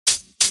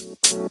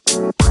Hello,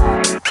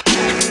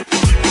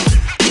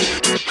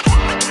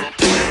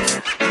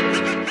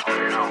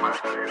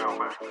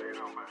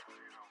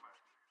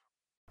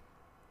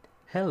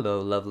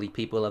 lovely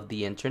people of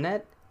the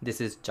internet.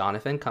 This is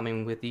Jonathan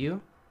coming with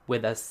you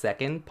with a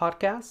second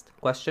podcast,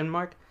 question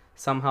mark.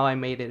 Somehow I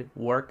made it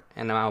work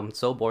and now I'm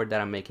so bored that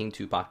I'm making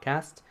two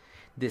podcasts.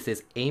 This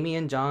is Amy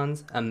and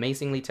John's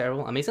Amazingly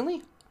Terrible.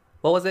 Amazingly?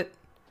 What was it?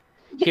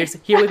 Here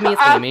with me is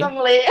Amy.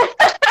 Awesomely.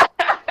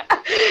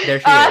 There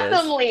she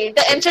Awesomely. is.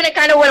 The internet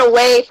kind of went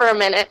away for a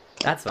minute.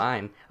 That's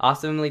fine.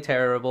 Awesomely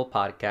Terrible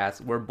podcast.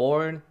 We're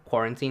bored,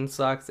 quarantine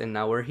sucks, and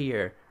now we're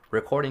here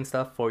recording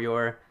stuff for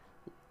your,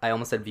 I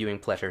almost said viewing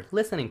pleasure,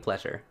 listening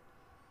pleasure.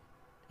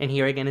 And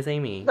here again is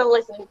Amy. The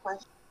listening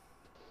pleasure.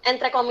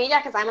 Entre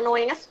comillas, because I'm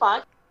annoying as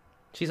fuck.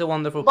 She's a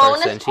wonderful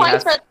Bonus person. She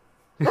points has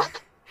for...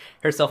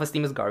 her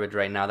self-esteem is garbage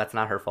right now. That's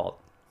not her fault.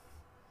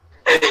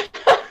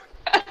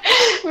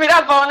 We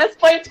got bonus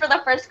points for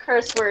the first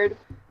curse word.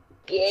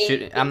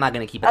 Yay. I'm not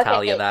gonna keep a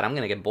tally of that. I'm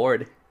gonna get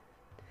bored.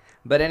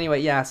 But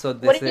anyway, yeah. So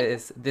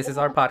this is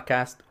our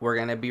podcast. We're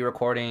gonna be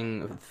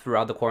recording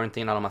throughout the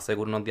quarantine. A lo más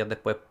seguro unos días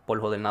después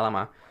por joder nada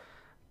más.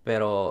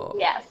 Pero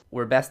yes.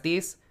 We're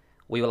besties.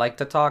 We like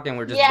to talk, and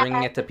we're just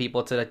bringing it to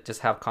people to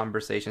just have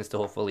conversations to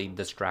hopefully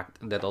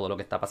distract de todo lo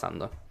que está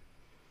pasando.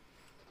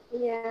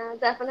 Yeah,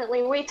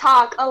 definitely. We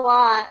talk a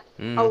lot.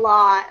 A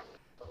lot.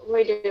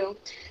 We do.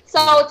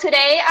 So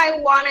today I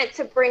wanted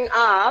to bring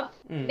up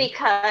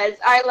because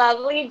our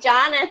lovely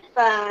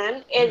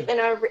Jonathan is in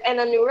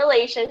a new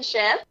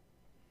relationship.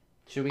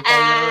 Should we call it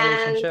a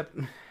relationship?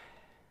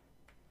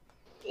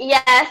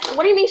 Yes.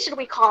 What do you mean should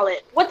we call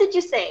it? What did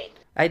you say?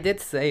 I did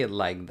say it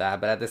like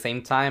that, but at the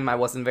same time, I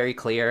wasn't very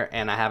clear,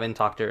 and I haven't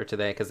talked to her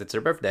today because it's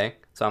her birthday,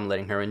 so I'm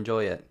letting her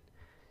enjoy it.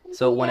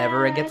 So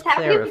whenever it gets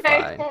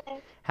clarified,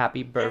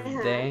 happy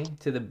birthday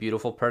to the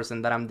beautiful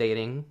person that I'm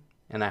dating,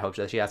 and I hope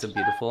that she has a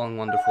beautiful and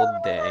wonderful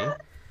day.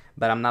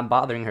 But I'm not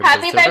bothering her.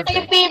 Happy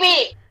birthday,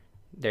 Phoebe!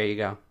 There you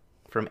go.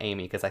 From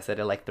Amy, because I said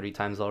it like 3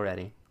 times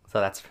already. So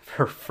that's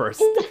her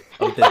first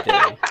of the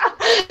day.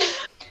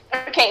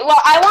 Okay, well,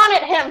 I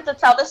wanted him to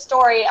tell the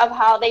story of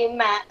how they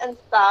met and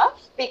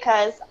stuff,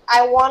 because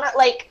I want to,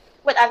 like,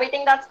 with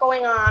everything that's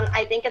going on,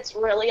 I think it's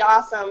really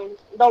awesome,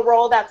 the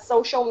role that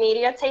social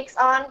media takes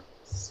on,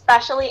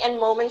 especially in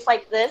moments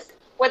like this,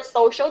 with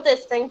social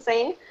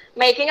distancing,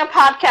 making a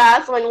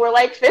podcast when we're,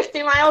 like,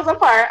 50 miles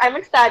apart. I'm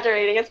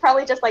exaggerating. It's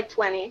probably just, like,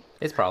 20.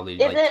 It's probably,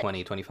 like,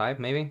 20, 25,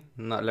 maybe.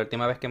 No, la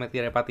última vez que me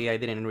tiré para ti, I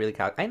didn't really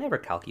I never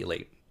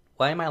calculate.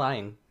 Why am I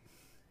lying?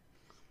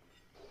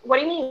 What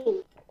do you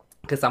mean?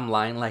 Because I'm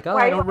lying like, oh,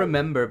 I don't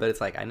remember, but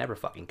it's like, I never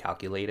fucking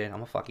calculated.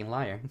 I'm a fucking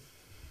liar.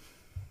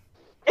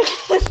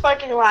 It's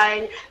fucking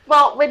lying.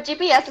 Well, with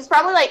GPS, it's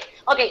probably like,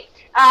 okay,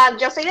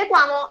 yo soy de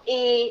Cuamo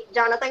y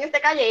Jonathan is de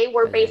Calle.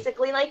 We're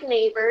basically like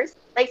neighbors.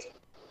 Like,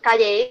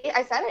 Calle,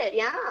 I said it,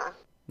 yeah.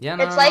 Yeah,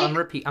 no, it's like,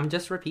 I'm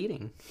just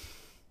repeating.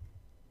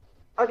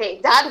 Okay,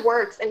 Dad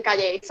works in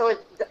Calle, so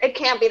it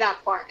can't be that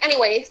far.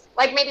 Anyways,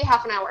 like maybe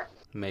half an hour.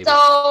 Maybe.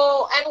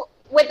 So, and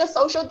with the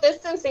social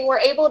distancing, we're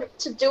able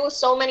to do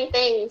so many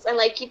things and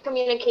like keep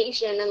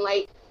communication, and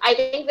like I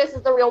think this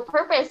is the real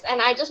purpose,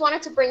 and I just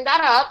wanted to bring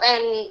that up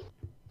and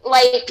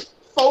like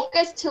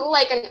focus to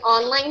like an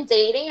online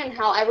dating and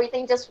how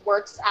everything just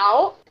works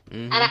out.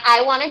 And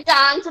I wanted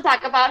John to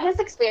talk about his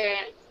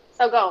experience.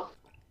 So go.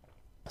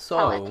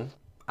 So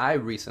I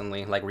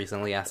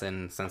recently as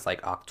in since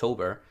like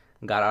October,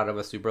 got out of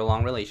a super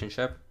long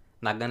relationship.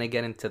 Not gonna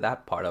get into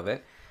that part of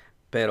it.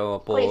 Pero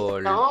por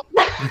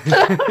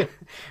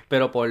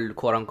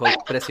quote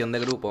unquote presión de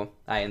grupo,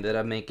 I ended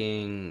up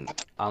making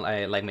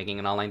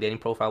an online dating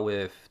profile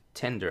with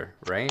Tinder,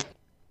 right?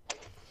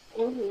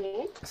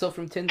 So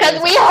from Tinder,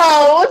 because we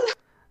hoes.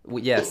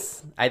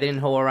 Yes, I didn't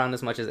hoe around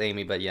as much as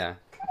Amy, but yeah,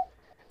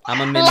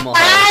 I'm a minimal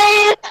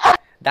hoe.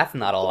 That's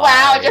not a lie.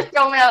 Wow, just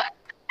throw me out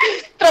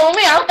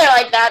there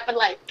like that, but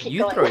like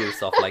you throw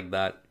yourself like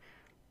that.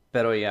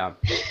 Pero yeah,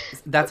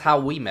 that's how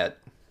we met.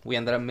 We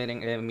ended up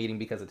meeting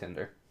because of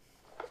Tinder.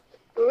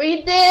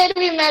 We did.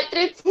 We met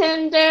through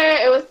Tinder.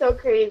 It was so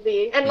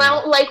crazy. And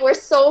now, like, we're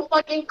so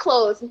fucking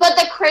close. But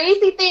the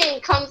crazy thing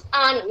comes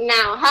on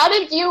now. How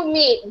did you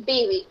meet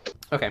Bibi?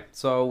 Okay,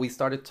 so we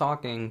started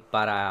talking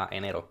para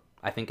enero.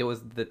 I think it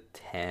was the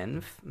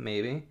 10th,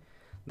 maybe,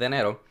 de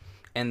enero.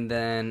 And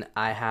then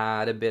I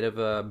had a bit of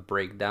a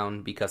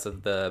breakdown because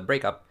of the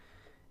breakup.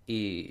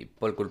 Y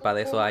por culpa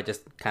de eso, I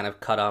just kind of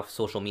cut off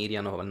social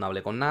media. No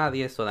hablé con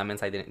nadie. So that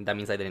means I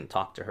didn't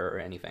talk to her or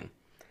anything.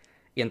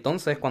 Y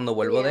entonces, cuando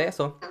vuelvo de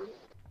eso,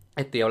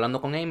 estoy hablando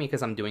con Amy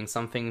because I'm doing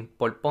something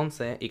por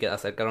Ponce y queda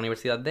cerca de la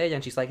universidad de ella.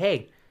 And she's like,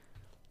 hey,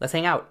 let's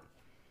hang out.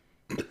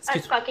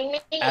 That's fucking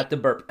me. I have to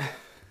burp.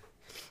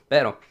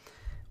 Pero,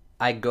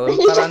 I go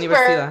para la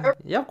universidad. Burp.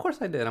 Yeah, of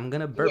course I did. I'm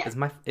gonna burp.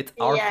 Yeah. It's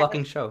our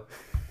fucking show.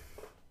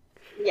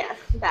 Yes,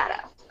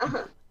 badass.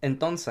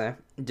 Entonces,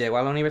 llego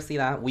a la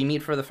universidad. We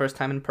meet for the first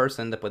time in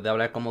person después de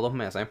hablar como 2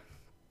 meses.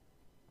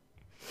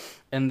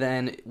 And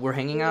then we're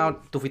hanging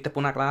out. Tú fuiste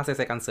por una clase,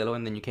 se canceló,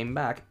 and then you came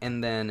back.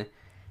 And then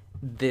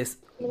this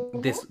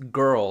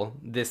girl,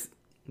 this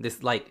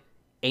like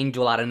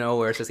Angel out of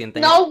nowhere se siente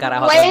en No, el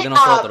carajo atrás wait de up.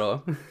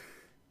 nosotros.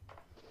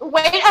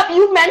 Wait up,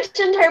 you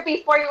mentioned her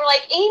before. You were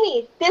like,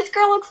 Amy, this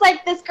girl looks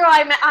like this girl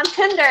I met on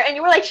Tinder, and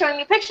you were like showing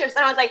me pictures,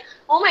 and I was like,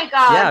 oh my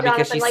god, Yeah, Jonathan,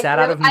 because she like, sat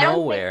out really? of I don't think.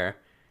 nowhere.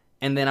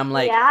 And then I'm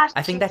like, Yeah,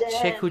 I she think that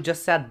chick did. who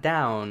just sat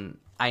down,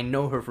 I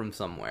know her from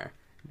somewhere.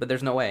 But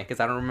there's no way, because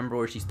I don't remember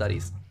where she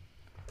studies.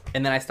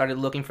 And then I started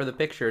looking for the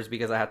pictures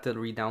because I had to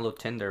re-download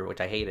Tinder, which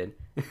I hated.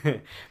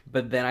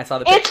 But then I saw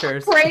the It's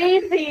pictures.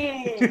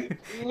 crazy.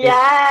 Y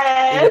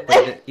Yes.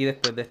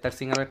 después de estar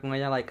sin hablar con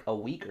ella like a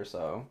week or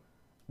so,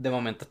 de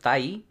momento está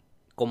ahí,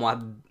 como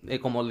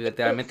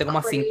literalmente como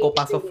a 5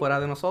 pasos fuera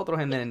de nosotros,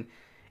 and then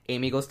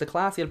Amy goes to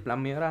class y el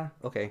plan mío era,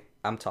 okay,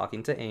 I'm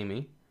talking to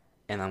Amy,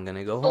 and I'm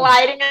gonna go home.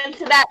 Sliding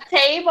into that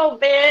table,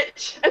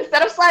 bitch.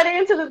 Instead of sliding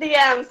into the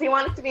DMs, he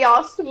wanted to be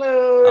all smooth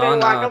Oh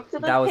and walk no, up to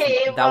the that was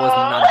table.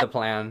 not the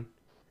plan.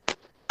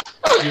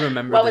 You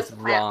remember What was this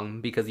the plan?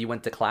 wrong because you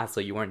went to class, so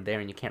you weren't there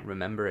and you can't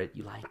remember it.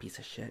 You lying piece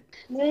of shit.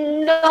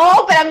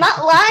 No, but I'm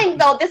not lying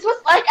though. This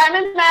was like I'm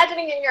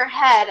imagining in your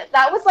head.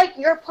 That was like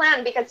your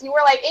plan because you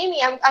were like,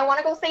 Amy, I want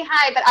to go say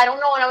hi, but I don't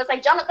know. And I was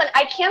like, Jonathan,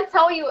 I can't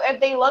tell you if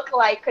they look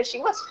alike because she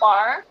was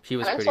far. She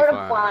was and I'm pretty sort of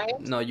far.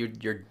 blind. No, you're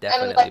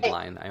definitely like-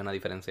 blind. Hay una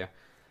diferencia.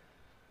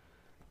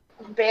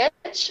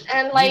 Bitch,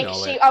 and like know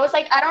she, it. I was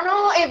like, I don't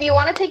know if you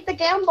want to take the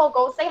gamble,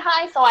 go say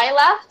hi. So I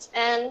left,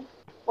 and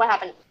what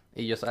happened?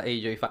 Y yo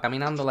iba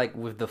caminando like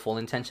with the full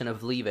intention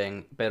of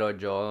leaving, pero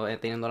yo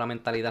teniendo la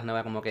mentalidad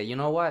nueva como que, you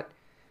know what?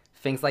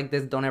 Things like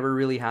this don't ever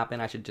really happen.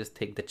 I should just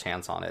take the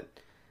chance on it.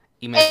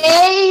 Y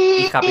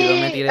rápido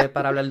me tiré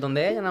para hablar donde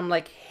ella, and I'm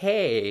like,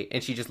 hey.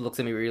 And she just looks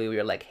at me really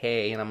weird, like,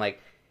 hey. And I'm like,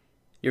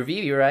 you're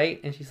Vivi, right?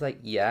 And she's like,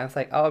 yeah. It's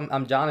like, oh,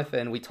 I'm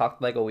Jonathan. We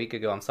talked like a week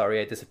ago. I'm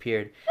sorry I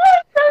disappeared.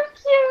 So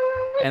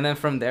cute. And then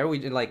from there, we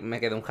did like, me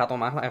quedé un rato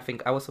más. I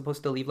think I was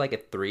supposed to leave like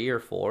at 3 or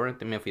 4.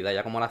 And me fui de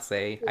allá como a las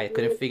 6. I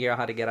couldn't figure out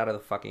how to get out of the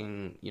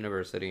fucking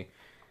university.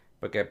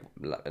 Porque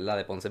la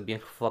de Ponce es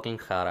bien fucking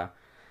rara.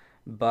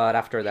 But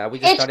after that, we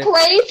just It's started.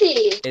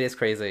 crazy. It is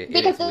crazy. It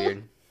Because is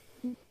weird.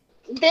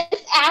 This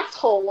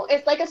asshole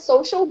is like a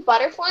social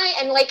butterfly,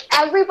 and like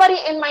everybody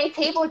in my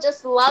table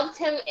just loved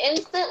him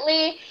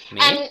instantly, Me?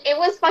 and it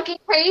was fucking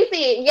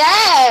crazy.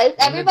 Yes,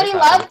 When did everybody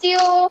this happen? loved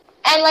you,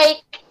 and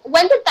like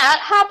when did that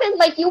happen?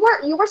 Like you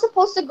were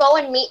supposed to go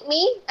and meet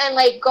me and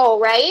like go,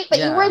 right? But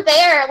you Yeah. were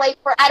there like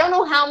for I don't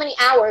know how many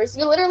hours.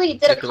 You literally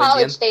did a Estuve el día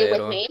college day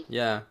with entero. me.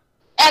 Yeah.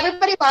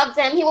 Everybody loved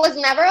him. He was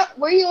never.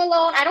 Were you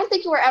alone? I don't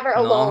think you were ever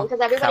alone No,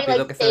 because everybody rápido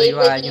like que se stayed iba,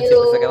 with alguien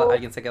siempre you.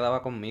 alguien se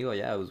quedaba conmigo.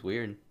 Yeah, it was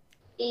weird.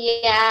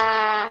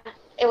 Yeah,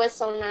 it was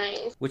so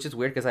nice. Which is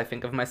weird because I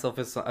think of myself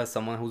as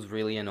someone who's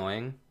really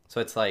annoying. So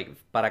it's like,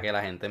 para que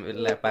le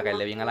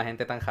bien a la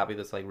gente tan rápido,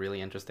 it's like really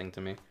interesting to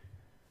me.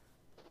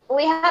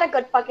 We had a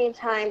good fucking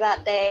time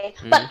that day.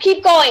 Mm. But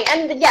keep going.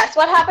 And yes,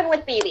 what happened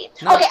with Bibi?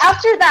 No. Okay,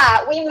 after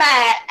that, we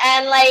met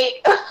and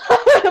like,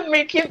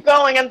 we keep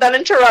going and then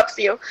interrupts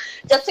you.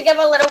 Just to give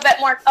a little bit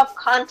more of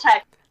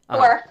context for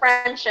our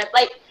friendship.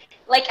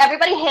 Like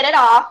everybody hit it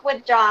off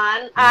with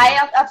John.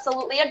 I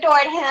absolutely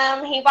adored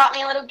him. He bought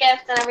me a little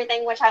gift and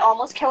everything, which I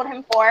almost killed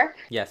him for.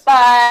 Yes.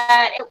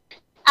 But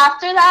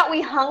after that,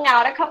 we hung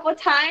out a couple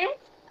of times,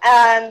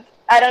 and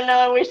I don't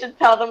know if we should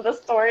tell them the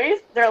stories.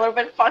 They're a little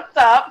bit fucked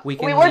up. We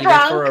were leave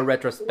drunk. it for a We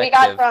retrospective.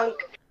 got drunk.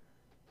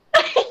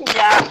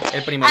 Yeah.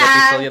 El primer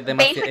episodio es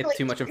basically-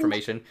 too much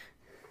information.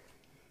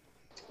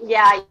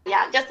 Yeah.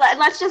 Just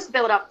let's just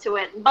build up to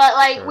it. But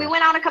like Sure. we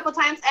went out a couple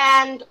times,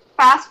 and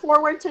fast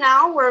forward to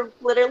now, we're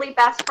literally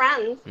best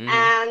friends. Mhm.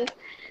 And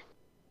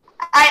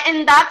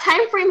in that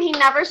time frame, he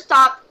never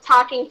stopped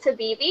talking to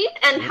Bibi.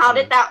 And how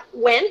did that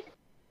went?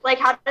 Like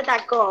how did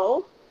that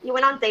go? You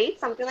went on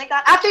dates, something like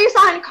that. After you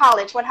saw him in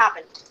college, what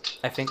happened?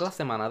 I think la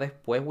semana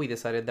después we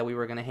decided that we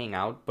were gonna hang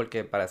out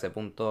porque para ese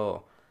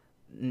punto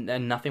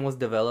nothing was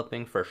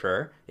developing for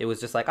sure. It was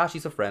just like,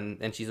 she's a friend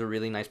and she's a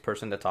really nice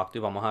person to talk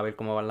to. Vamos a ver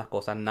cómo van las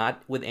cosas.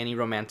 Not with any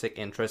romantic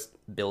interest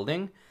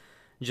building,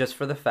 just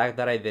for the fact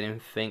that I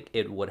didn't think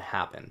it would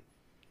happen.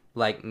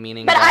 Like,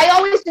 meaning But that... I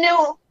always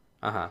knew.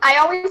 Uh-huh. I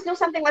always knew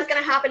something was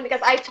gonna happen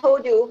because I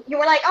told you. You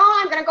were like,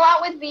 "Oh, I'm gonna go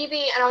out with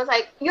Bibi," and I was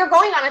like, "You're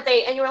going on a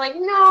date," and you were like,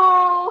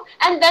 "No."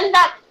 And then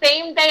that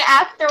same day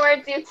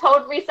afterwards, you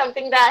told me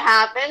something that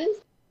happened,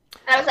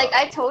 and I was like,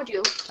 "I told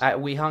you."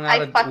 We hung I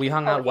out. fucking We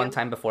hung out told one you.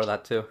 time before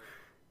that too.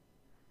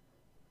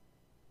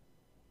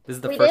 This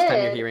is the We first time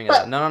you're did, hearing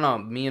but- it. No.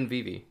 Me and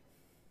Vivi.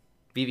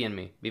 Vivi and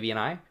me. Vivi and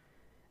I.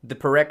 The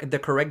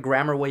correct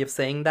grammar way of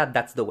saying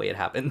that's the way it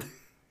happened.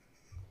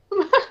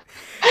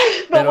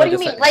 But Pero what do you yo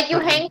mean? sa- Like you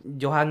hang?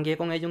 Yo hangué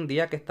con ella un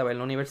día que estaba en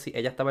la universidad.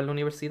 Ella estaba en la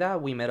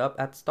universidad. We met up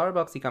at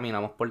Starbucks y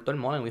caminamos por todo el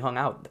mall and we hung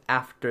out.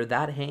 After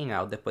that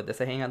hangout, después de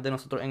ese hangout de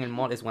nosotros en el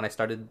mall, is when I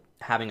started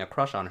having a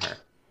crush on her.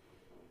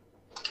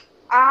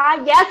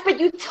 Yes, but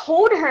you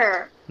told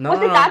her. No, Was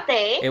no, it no. that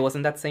day? It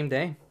wasn't that same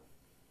day.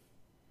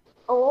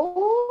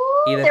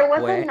 Oh, Y there was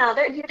después-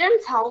 another. You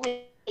didn't tell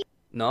me.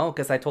 No,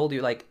 because I told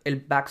you, like, el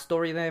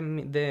backstory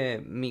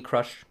de mi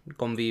crush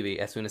con Vivi,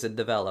 as soon as it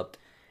developed,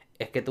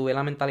 es que tuve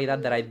la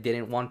mentalidad that I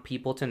didn't want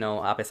people to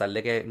know, a pesar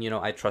de que,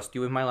 I trust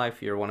you with my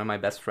life, you're one of my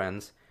best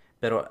friends,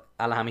 pero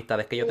a las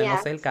amistades que yo tengo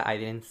Yes. cerca, I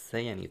didn't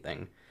say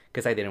anything,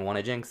 because I didn't want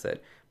to jinx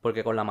it,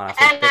 porque con la mala And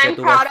suerte que I'm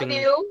tuve proud of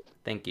you.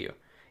 Thank you.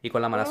 Y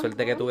con la mala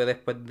suerte que tuve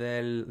después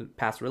del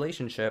past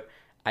relationship,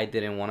 I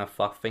didn't want to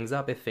fuck things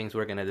up if things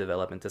were going to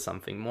develop into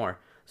something more.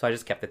 So I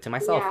just kept it to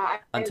myself Yeah,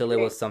 I until it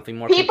agree. was something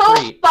more People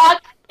concrete.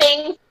 fuck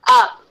things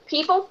up.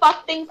 People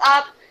fuck things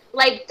up.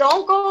 Like,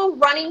 don't go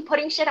running,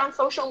 putting shit on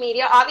social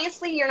media.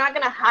 Obviously, you're not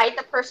going to hide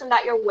the person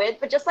that you're with,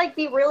 but just, like,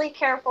 be really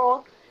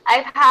careful.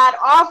 I've had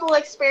awful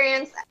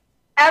experience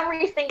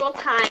every single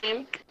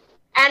time.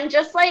 And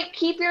just, like,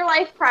 keep your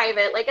life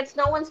private. Like, it's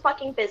no one's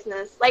fucking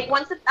business. Like,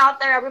 once it's out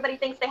there, everybody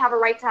thinks they have a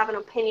right to have an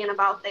opinion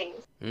about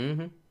things.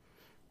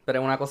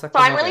 Pero una cosa es So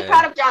como I'm really que...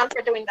 proud of John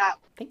for doing that.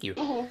 Thank you.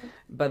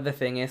 But the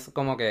thing is,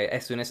 como que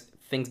as soon as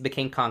things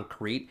became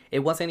concrete, it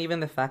wasn't even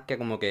the fact que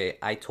como que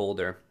I told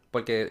her.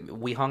 Porque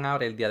we hung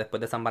out el día después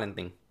de San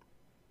Valentín.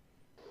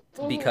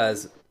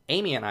 Because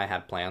Amy and I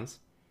had plans.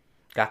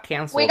 Got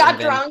canceled. We got and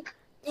then... drunk.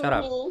 Shut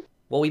up.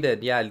 Well, we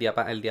did, yeah,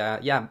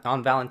 yeah,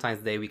 on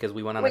Valentine's Day because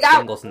we went on We a got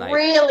singles night.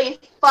 really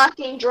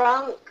fucking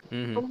drunk. That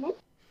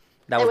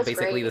It was was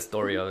basically great. the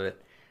story of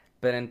it.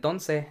 Pero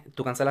entonces,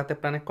 tú cancelaste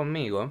planes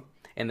conmigo,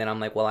 and then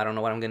I'm like, well, I don't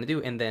know what I'm going to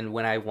do. And then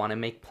when I want to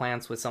make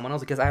plans with someone else,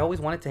 because I always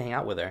wanted to hang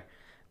out with her,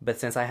 but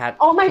since I had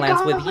Oh my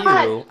plans God. with you,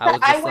 I was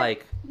But just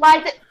like,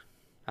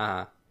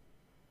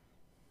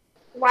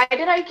 Why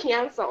did I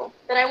cancel?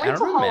 Did I I went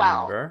don't to Hall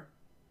Out? remember.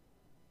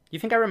 You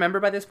think I remember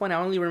by this point? I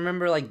only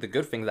remember, like, the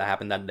good things that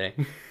happened that day.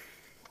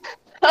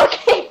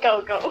 Okay,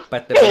 go. Pa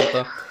este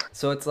punto.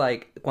 So it's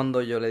like, cuando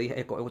yo le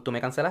dije, tú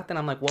me cancelaste, and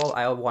I'm like, well,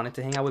 I wanted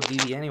to hang out with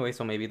Vivi anyway,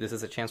 so maybe this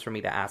is a chance for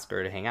me to ask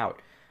her to hang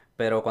out.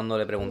 Pero cuando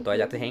le pregunto a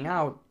ella to hang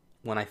out,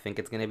 when I think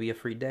it's going to be a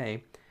free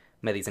day,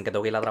 me dicen que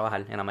tengo que ir a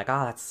trabajar. And I'm like,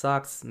 that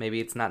sucks. Maybe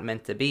it's not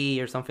meant to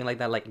be, or something like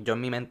that. Like, yo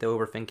en mi mente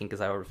overthinking,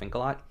 because I overthink a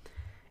lot.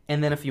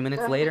 And then a few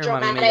minutes later,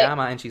 mami me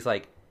llama, and she's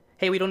like,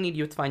 hey, we don't need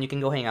you, it's fine, you can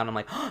go hang out. And I'm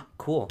like,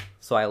 cool.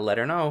 So I let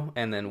her know,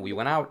 and then we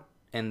went out.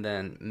 And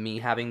then me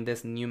having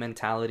this new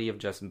mentality of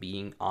just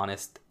being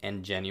honest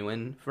and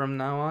genuine from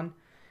now on,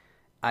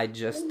 I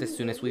just, as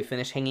soon as we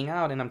finish hanging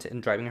out and I'm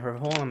driving her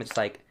home, I'm just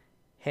like,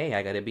 hey,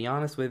 I gotta be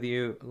honest with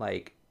you.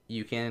 Like,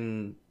 you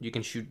can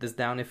shoot this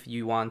down if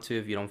you want to,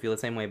 if you don't feel the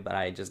same way, but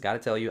I just gotta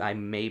tell you, I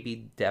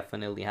maybe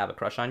definitely have a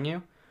crush on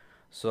you.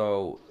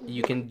 So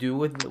you can do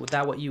with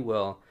that what you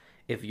will.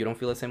 If you don't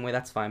feel the same way,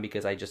 that's fine,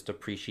 because I just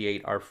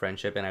appreciate our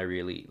friendship and I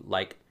really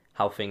like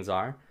how things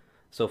are.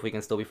 So if we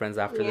can still be friends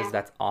after this,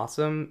 that's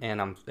awesome,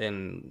 and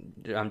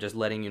I'm just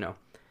letting you know.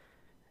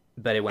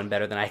 But it went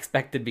better than I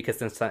expected, because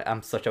since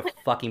I'm such a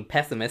fucking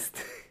pessimist,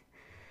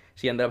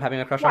 she ended up having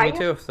a crush on me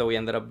too. So we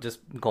ended up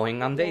just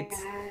going on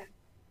dates.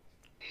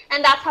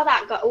 And that's how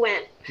that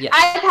went. Yes.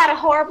 I've had a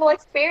horrible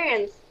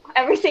experience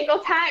every single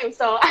time,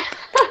 so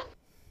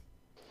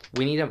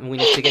We need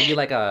to get you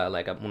like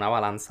una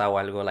balanza o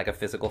algo, like a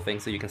physical thing,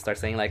 so you can start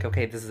saying like,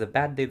 okay, this is a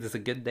bad day, this is a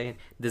good day,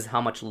 this is how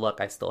much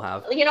luck I still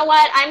have. You know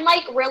what? I'm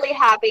like really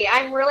happy.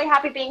 I'm really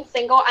happy being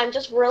single. I'm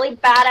just really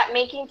bad at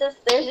making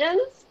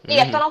decisions. Y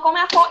esto no come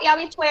ajo y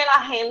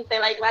habichuela, gente.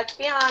 Like, let's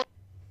be honest.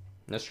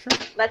 That's true.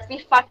 Let's be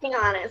fucking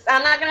honest.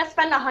 I'm not gonna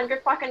spend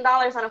 $100 fucking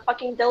on a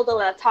fucking dildo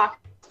to talk.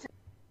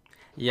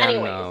 Yeah,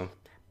 Anyways. no.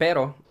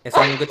 Pero it's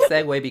a good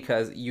segue,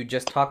 because you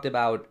just talked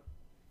about.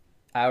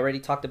 I already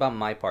talked about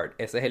my part.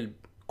 Ese es el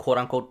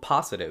quote-unquote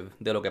positive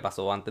de lo que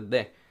pasó antes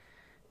de.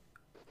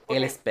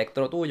 El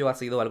espectro tuyo ha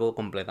sido algo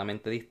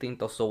completamente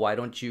distinto, so why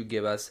don't you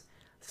give us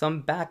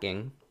some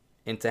backing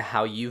into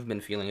how you've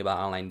been feeling about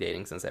online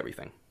dating since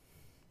everything?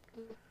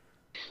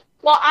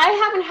 Well, I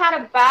haven't had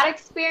a bad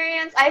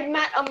experience. I've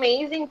met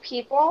amazing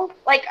people.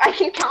 Like, I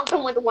can count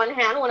them with one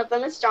hand. One of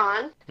them is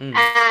John.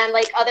 And,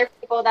 like, other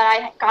people that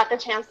I got the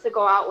chance to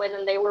go out with,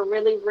 and they were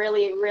really,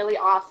 really, really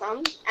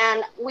awesome.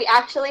 And we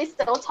actually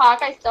still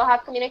talk. I still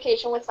have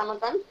communication with some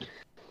of them.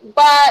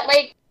 But,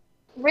 like,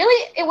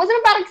 really, it wasn't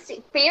a bad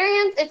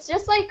experience. It's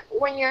just, like,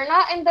 when you're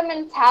not in the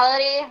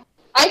mentality...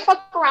 I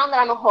fuck around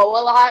that I'm a hoe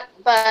a lot,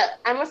 but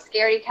I'm a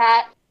scaredy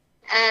cat.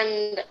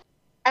 And...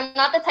 I'm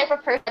not the type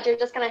of person that you're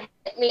just going to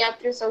hit me up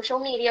through social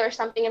media or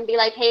something and be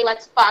like, hey,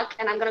 let's fuck,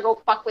 and I'm going to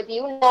go fuck with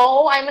you.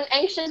 No, I'm an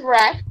anxious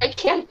wreck. I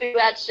can't do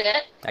that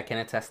shit. I can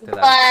attest to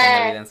that.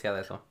 Tengo evidencia de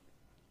eso.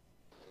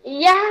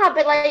 Yeah,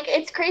 but, like,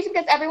 it's crazy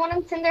because everyone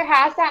on Tinder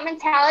has that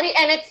mentality,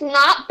 and it's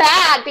not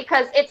bad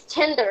because it's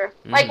Tinder.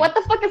 Like, what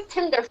the fuck is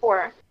Tinder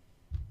for?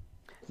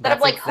 Instead of,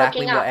 like,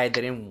 exactly hooking up. why I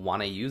didn't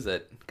want to use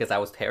it, because I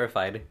was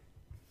terrified.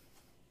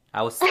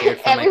 I was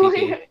scared for my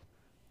pee-pee.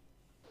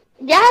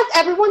 Yes,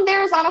 everyone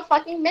there is on a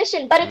fucking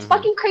mission, but it's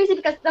fucking crazy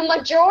because the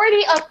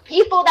majority of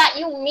people that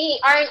you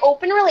meet are in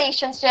open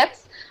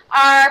relationships,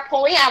 are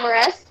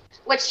polyamorous,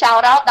 which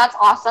shout out, that's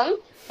awesome,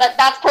 but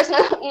that's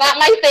personal, not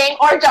my thing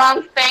or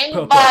John's thing,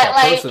 but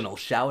like... Personal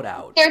shout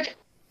out.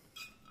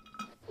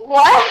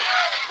 What?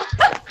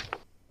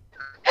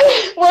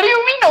 What do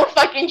you mean no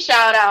fucking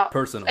shout out?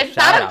 Personal it's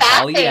shout not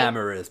out. A bad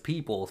Polyamorous thing.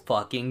 People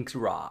fucking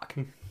rock.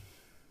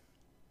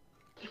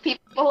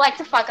 people who like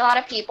to fuck a lot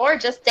of people or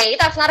just date.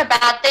 That's not a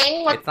bad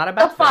thing. What It's not a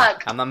bad the thing.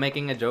 fuck? I'm not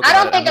making a joke I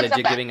don't about it. I'm think it's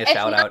legit giving a it's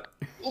shout not- out.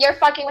 You're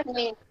fucking with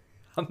me,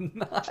 I'm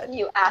not.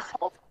 you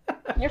asshole.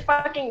 You're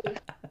fucking.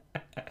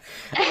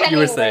 You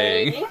were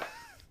saying.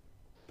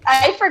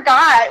 I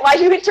forgot. Why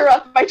you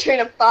interrupt my train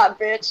of thought,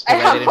 bitch? I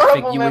 'Cause have didn't horrible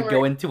think you memory. would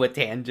go into a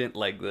tangent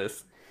like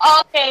this.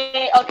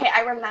 Okay,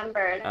 I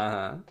remembered.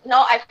 Uh-huh.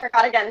 No, I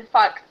forgot again.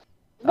 Fuck.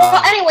 Well,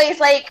 Um. anyways,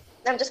 like,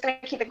 I'm just gonna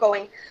keep it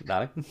going.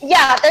 Dale.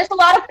 Yeah, there's a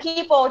lot of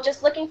people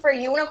just looking for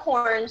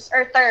unicorns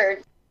or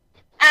thirds.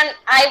 And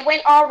I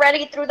went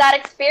already through that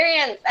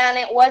experience, and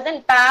it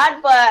wasn't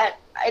bad, but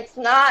it's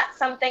not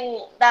something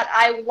that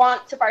I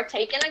want to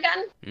partake in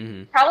again.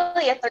 Mm-hmm.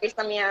 Probably a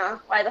threesome, yeah.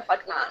 Why the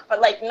fuck not?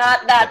 But, like,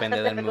 not that Depende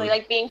del specifically, mood.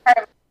 like, being part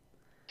of.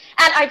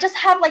 And I just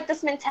have, like,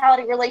 this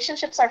mentality.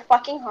 Relationships are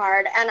fucking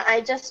hard, and I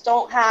just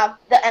don't have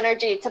the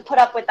energy to put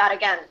up with that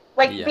again.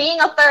 Like, Yeah. being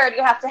a third,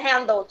 you have to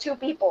handle two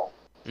people,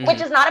 Mhm. which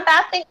is not a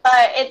bad thing,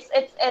 but it's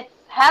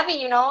heavy,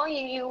 you know?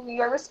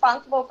 You're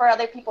responsible for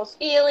other people's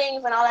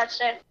feelings and all that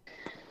shit.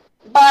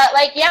 But,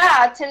 like,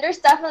 yeah, Tinder's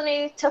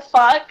definitely to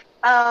fuck,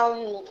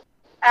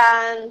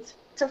 and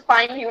to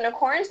find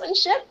unicorns and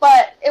shit,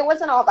 but it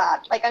wasn't all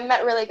bad. Like, I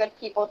met really good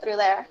people through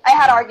there. I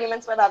had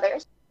arguments with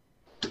others.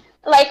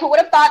 Like, who would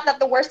have thought that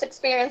the worst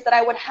experience that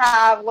I would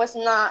have was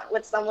not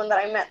with someone that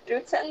I met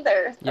through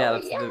Tinder?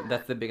 So, Yeah,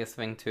 that's the biggest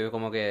thing too.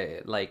 Como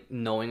que, like,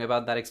 knowing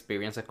about that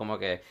experience es como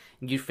que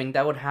you think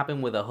that would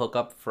happen with a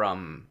hookup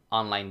from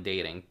online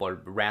dating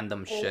por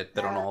random shit,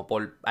 pero no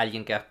por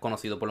alguien que has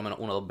conocido por lo menos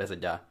una o dos veces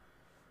ya.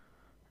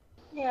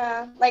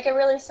 Yeah, like, it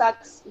really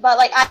sucks. But,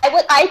 like,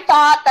 I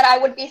thought that I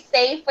would be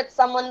safe with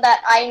someone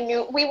that I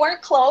knew. We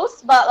weren't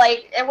close, but,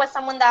 like, it was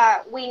someone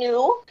that we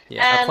knew.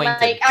 Yeah, And,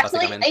 acquainted, like,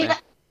 actually, básicamente.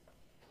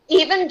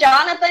 even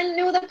Jonathan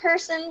knew the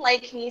person,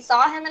 like, he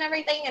saw him and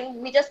everything, and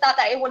we just thought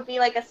that it would be,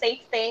 like, a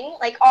safe thing.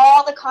 Like,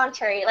 all the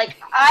contrary. Like,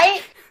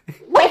 I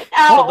went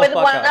out Hold the with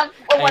fuck one up. of...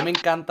 A mí One, me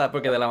encanta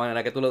porque de la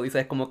manera que tú lo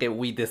dices es como que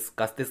we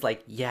discussed this,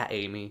 like, yeah,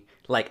 Amy,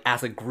 like,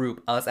 as a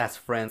group, us as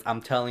friends,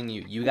 I'm telling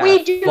you, you gotta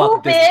We do,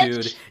 fuck this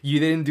bitch. dude. You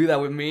didn't do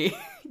that with me.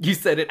 You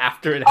said it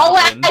after it oh,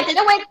 happened. I did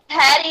it with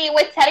Teddy.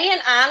 With Teddy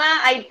and Anna,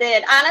 I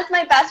did. Anna's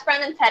my best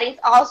friend, and Teddy's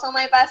also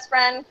my best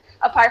friend,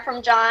 apart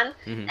from John.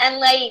 Mhm. And,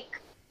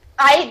 like,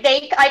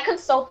 I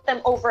consult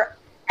them over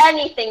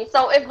anything.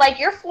 So if, like,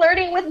 you're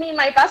flirting with me,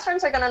 my best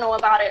friends are gonna know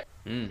about it.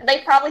 Mm.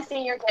 They've probably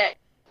seen your dick.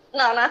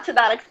 No, not to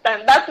that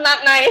extent. That's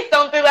not nice.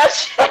 Don't do that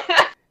shit.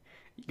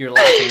 You're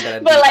laughing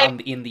that But,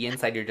 like- in the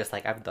inside you're just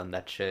like, I've done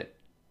that shit.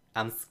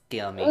 I'm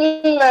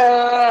scammy.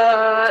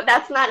 No,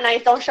 that's not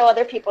nice. Don't show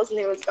other people's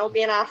nudes. Don't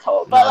be an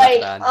asshole. But, No, that's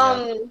like,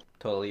 bad, yeah.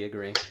 Totally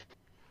agree.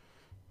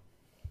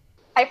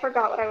 I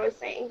forgot what I was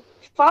saying.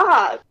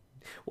 Fuck.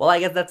 Well, I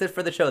guess that's it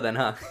for the show then,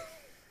 huh?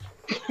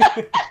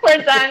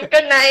 We're done.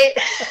 Good night.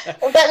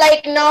 But,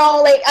 like,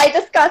 no, like, I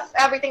discuss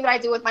everything that I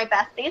do with my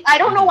besties. I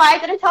don't know why I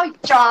didn't tell you.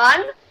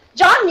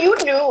 John, you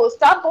knew.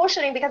 Stop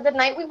bullshitting, because the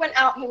night we went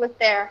out, he was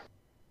there.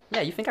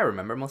 Yeah, you think I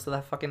remember most of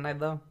that fucking night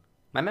though?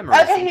 My memory.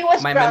 Okay, he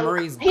was my drunk.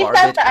 memory's He said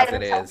garbage that I as it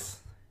didn't tell is.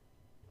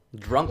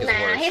 Drunk is Nah,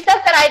 worse. he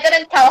said that I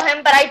didn't tell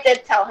him, but I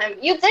did tell him.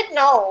 You did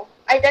know.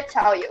 I did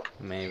tell you.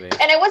 Maybe.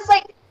 And it was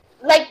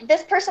like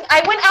this person,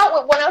 I went out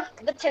with one of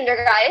the Tinder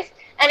guys,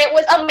 and it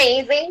was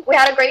amazing. We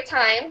had a great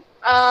time.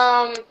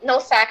 No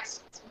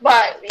sex,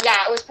 but yeah,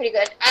 it was pretty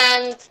good.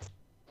 And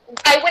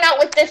I went out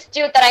with this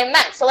dude that I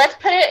met. So let's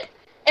put it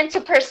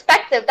into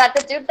perspective that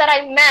the dude that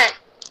I met,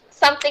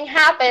 something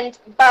happened,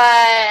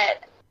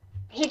 but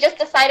he just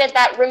decided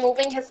that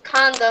removing his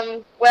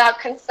condom without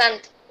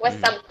consent was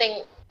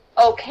something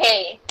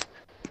okay.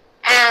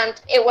 And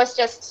it was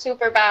just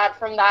super bad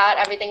from that.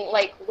 Everything,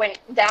 like, went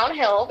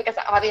downhill because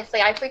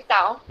obviously I freaked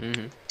out.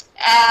 Mhm.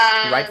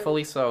 And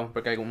Rightfully so,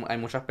 porque hay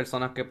muchas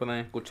personas que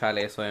pueden escuchar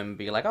eso and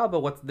be like, oh, but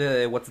what's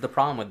the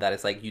problem with that?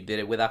 It's like you did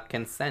it without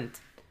consent.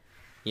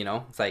 You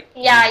know, it's like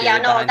Yeah, you did yeah,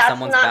 it no, behind that's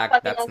someone's not back.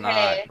 fucking That's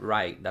okay. not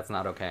right. That's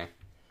not okay.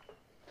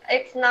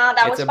 it's not.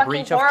 That It's was a fucking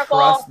breach horrible.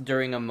 of trust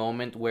during a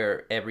moment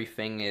where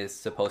everything is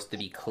supposed to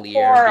be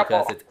clear Horrible.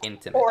 because it's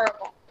intimate.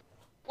 Horrible.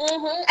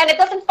 And it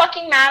doesn't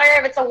fucking matter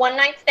if it's a one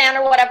night stand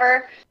or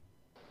whatever.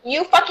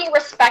 You fucking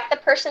respect the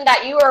person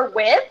that you are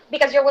with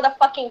because you're with a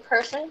fucking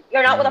person.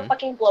 You're not with a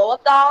fucking blow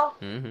up doll.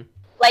 Mhm.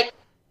 Like,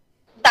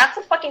 that's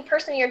a fucking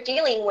person you're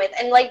dealing with.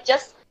 And, like,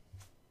 just,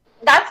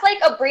 that's, like,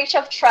 a breach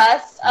of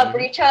trust, a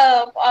breach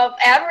of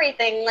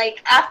everything.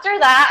 Like, after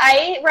that,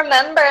 I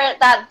remember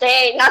that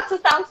day, not to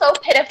sound so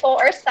pitiful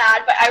or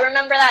sad, but I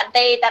remember that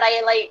day that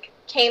I, like,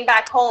 came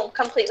back home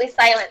completely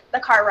silent, the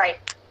car ride.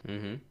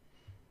 Mhm.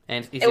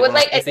 And It was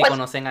like- it si was-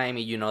 conocen a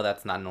Amy, you know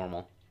that's not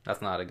normal.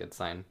 That's not a good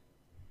sign.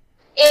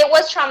 It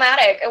was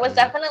traumatic. It was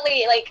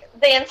definitely, like,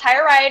 the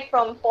entire ride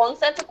from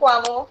Ponce to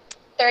Guamo,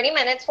 30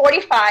 minutes,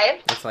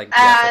 45, It's like,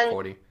 yeah, it's like And-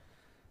 40.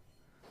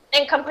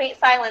 in complete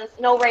silence.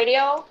 No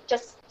radio,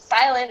 just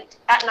silent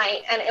at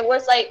night. And it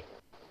was, like,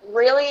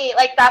 really,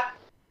 like, that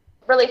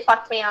really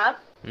fucked me up.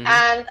 Mhm.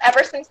 And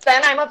ever since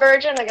then, I'm a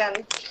virgin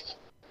again.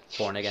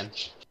 Born again.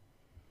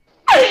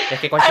 Es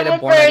que cualquier I'm es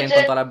a born again con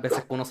virgin. todas las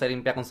veces que uno se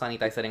limpia con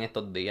sanitizer en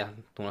estos días.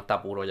 Tú no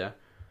estás puro ya.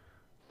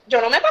 Yo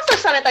no me paso el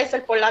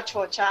sanitizer por la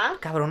chocha.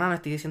 Cabrona, no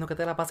estoy diciendo que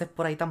te la pases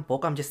por ahí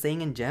tampoco. I'm just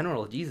saying in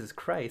general. Jesus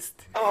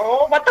Christ.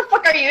 Oh, what the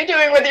fuck are you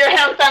doing with your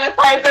hand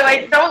sanitizer?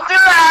 Like, don't do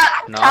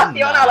that. No, I'm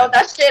Casio, all not. of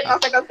that shit no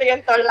se consigue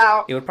en todos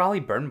lados. It would probably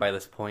burn by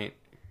this point.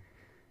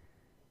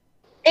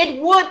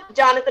 It would,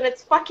 Jonathan.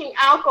 It's fucking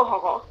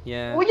alcohol.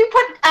 Yeah. Would you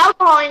put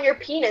alcohol in your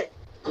penis?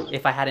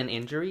 If I had an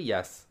injury,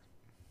 yes.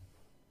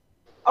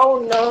 Oh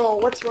no,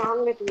 what's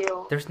wrong with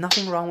you? There's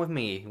nothing wrong with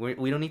me.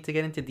 We don't need to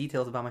get into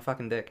details about my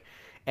fucking dick.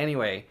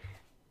 Anyway,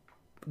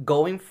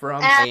 going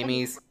from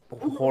Amy's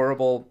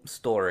horrible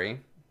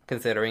story,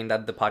 considering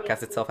that the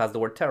podcast itself has the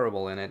word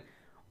terrible in it,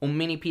 un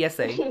mini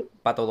PSA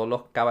para todos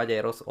los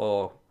caballeros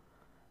o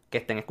que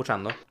estén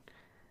escuchando.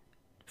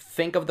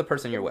 Think of the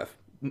person you're with.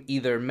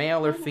 Either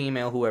male or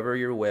female, whoever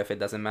you're with, it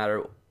doesn't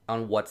matter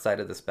on what side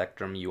of the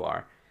spectrum you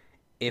are.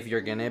 If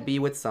you're gonna be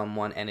with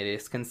someone and it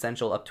is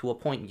consensual up to a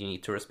point, you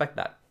need to respect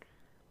that.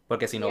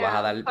 Porque si no vas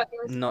a dar,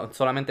 no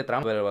solamente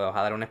trauma, pero vas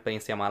a dar una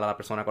experiencia mala a la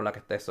persona con la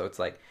que estés. So it's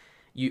like,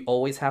 you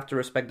always have to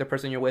respect the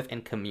person you're with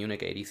and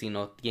communicate. Y si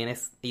no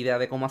tienes idea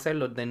de cómo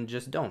hacerlo, then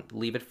just don't.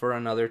 Leave it for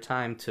another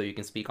time till you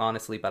can speak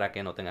honestly para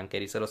que no tengan que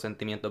irse los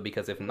sentimientos.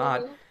 Because if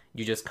not,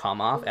 you just come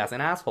off as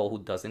an asshole who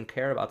doesn't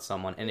care about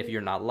someone. And if you're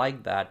not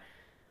like that,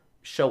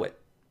 show it.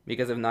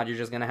 Because if not, you're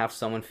just gonna have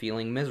someone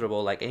feeling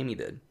miserable like Amy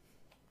did.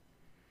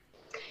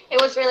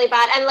 It was really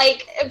bad. And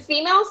like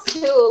females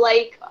too,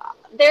 like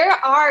there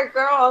are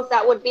girls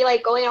that would be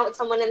like going out with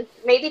someone and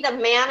maybe the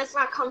man is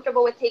not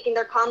comfortable with taking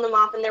their condom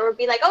off and they would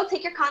be like, oh,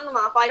 take your condom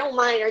off, I don't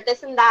mind, or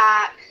this and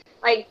that.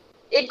 Like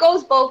it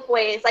goes both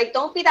ways. Like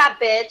don't be that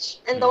bitch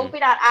and don't be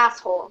that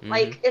asshole.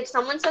 Like if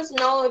someone says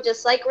no,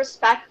 just like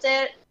respect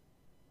it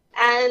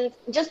and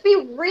just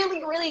be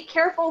really, really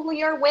careful who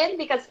you're with,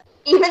 because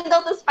even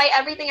though despite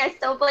everything I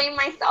still blame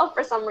myself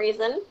for some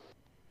reason.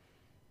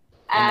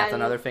 And that's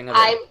another thing of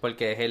it,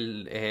 porque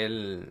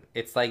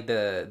it's like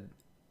the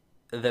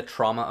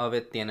trauma of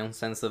it tiene un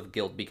sense of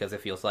guilt because it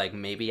feels like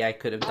maybe I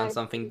could have done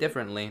something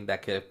differently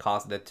that could have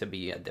caused it to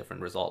be a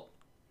different result.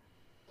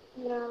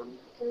 Yeah,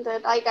 and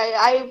that like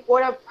I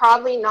would have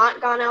probably not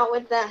gone out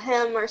with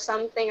him or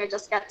something, or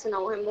just get to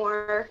know him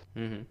more.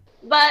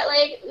 But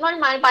like,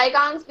 normal,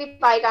 bygones be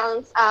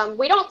bygones.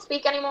 We don't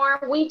speak anymore.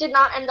 We did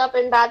not end up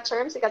in bad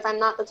terms because I'm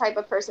not the type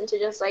of person to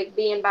just like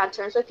be in bad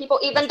terms with people,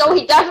 even though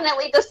he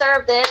definitely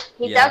deserved it.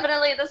 He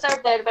definitely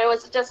deserved it, but it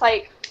was just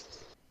like,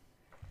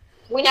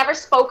 we never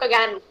spoke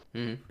again.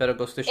 Pero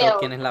goes to show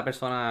quién es la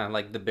persona,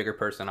 like the bigger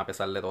person a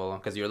pesar de todo.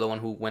 Because you're the one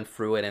who went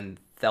through it and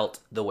felt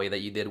the way that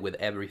you did with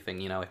everything,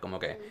 you know. Es como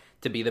que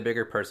to be the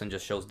bigger person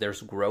just shows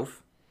there's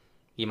growth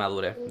y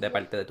madurez de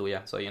parte de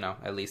tuya. So, you know,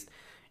 at least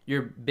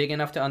you're big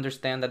enough to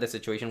understand that the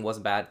situation was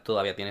bad.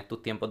 Todavía tienes tus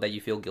tiempos that you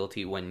feel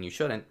guilty when you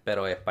shouldn't,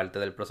 pero es parte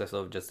del proceso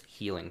of just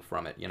healing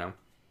from it, you know?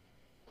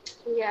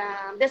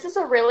 Yeah, this is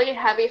a really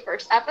heavy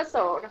first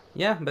episode.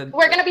 Yeah, but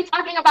we're going to be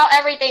talking about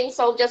everything,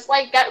 so just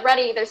like get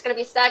ready. There's going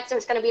to be sex,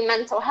 there's going to be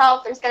mental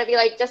health, there's going to be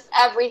like just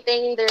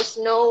everything. There's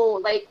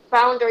no like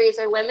boundaries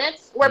or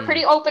limits. We're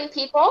pretty open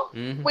people.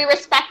 We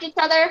respect each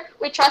other,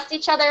 we trust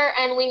each other,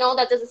 and we know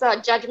that this is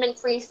a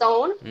judgment-free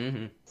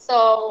zone.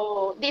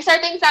 So these are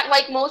things that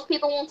like most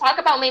people won't talk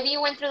about. Maybe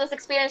you went through this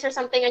experience or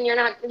something and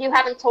you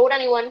haven't told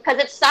anyone because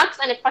it sucks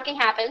and it fucking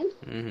happened.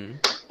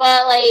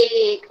 But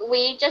like,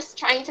 we just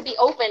trying to be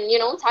open, you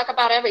know, talk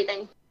about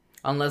everything.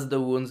 Unless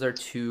the wounds are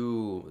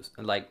too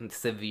like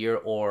severe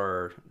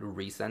or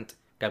recent,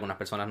 que algunas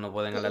personas no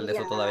pueden hablar de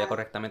eso todavía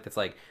correctamente. It's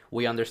like,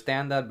 we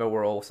understand that, but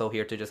we're also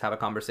here to just have a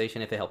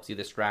conversation. If it helps you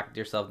distract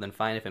yourself, then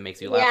fine. If it makes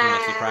you laugh and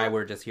makes you cry,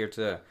 we're just here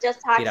to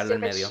just talk tirarlo en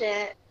stupid medio.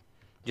 shit.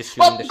 Just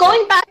well,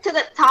 going back to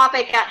the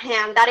topic at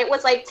hand, that it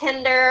was like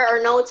Tinder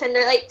or no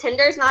Tinder, like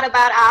Tinder's not a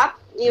bad app.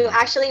 You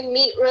actually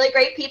meet really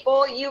great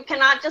people. You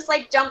cannot just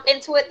like jump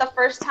into it the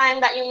first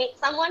time that you meet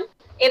someone.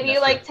 If you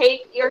like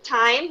take your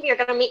time, you're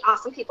gonna meet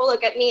awesome people.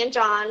 Look at me and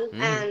John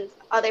and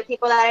other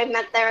people that I've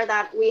met there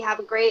that we have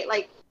a great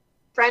like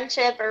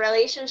friendship or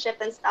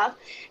relationship and stuff.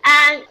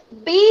 And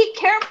be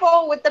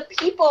careful with the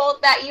people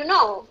that you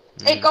know.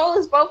 It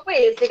goes both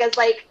ways, because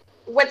like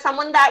with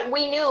someone that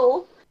we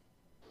knew,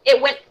 it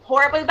went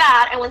horribly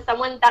bad, and with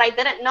someone that I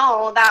didn't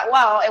know that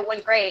well, it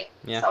went great.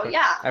 Yeah. So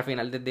yeah. Al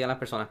final del día, las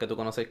personas que tú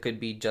conoces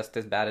could be just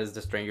as bad as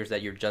the strangers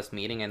that you're just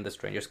meeting, and the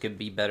strangers could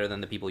be better than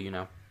the people you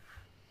know.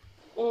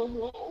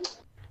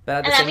 But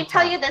at and let me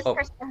tell you this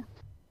person.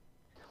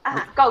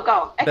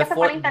 Go.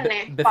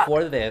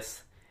 Before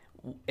this,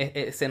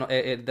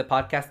 the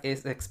podcast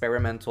is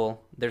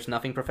experimental. There's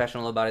nothing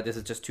professional about it. This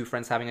is just two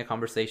friends having a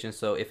conversation.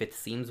 So if it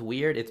seems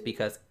weird, it's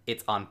because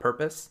it's on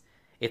purpose.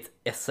 It's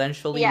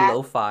essentially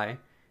lo-fi,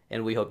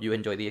 and we hope you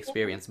enjoy the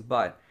experience.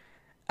 But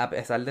a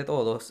pesar de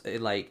todos,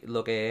 like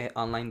lo que es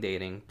online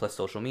dating plus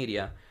social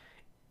media,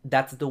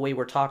 that's the way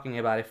we're talking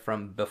about it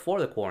from before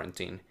the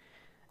quarantine.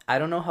 I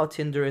don't know how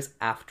Tinder is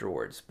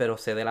afterwards, pero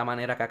sé de la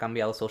manera que ha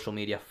cambiado social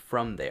media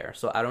from there.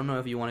 So I don't know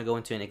if you want to go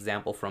into an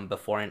example from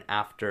before and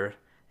after,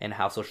 and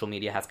how social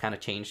media has kind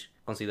of changed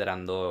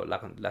considerando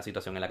la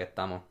situación en la que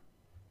estamos.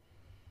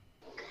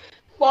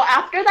 Well,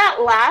 after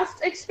that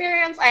last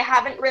experience, I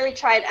haven't really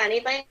tried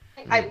anything.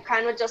 I've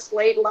kind of just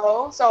laid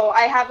low. So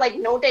I have like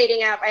no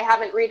dating app. I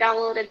haven't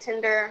re-downloaded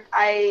Tinder.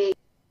 I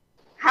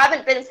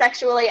haven't been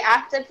sexually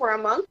active for a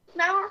month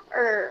now,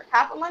 or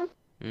half a month.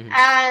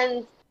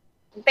 And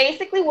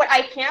basically what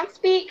I can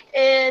speak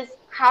is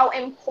how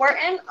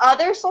important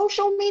other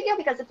social media,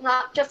 because it's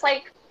not just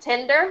like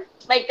Tinder,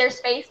 like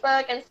there's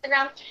Facebook,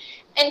 Instagram,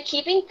 and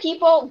keeping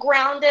people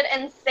grounded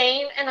and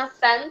sane in a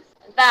sense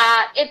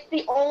that it's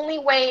the only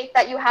way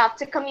that you have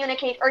to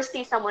communicate or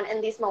see someone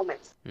in these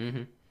moments.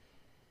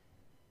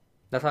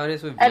 That's how it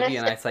is with Vivi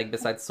and I. It's like,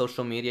 besides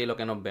social media, lo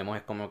que nos vemos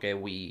es como que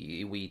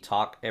we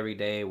talk every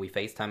day, we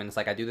FaceTime, and it's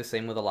like I do the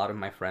same with a lot of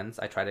my friends.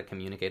 I try to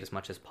communicate as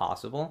much as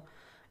possible.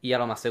 Y a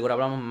lo más seguro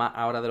hablamos más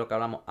ahora de lo que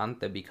hablamos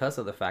antes because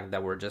of the fact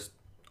that we're just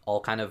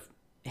all kind of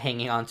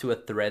hanging on to a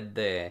thread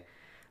de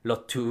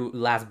los two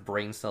last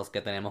brain cells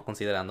que tenemos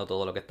considerando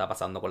todo lo que está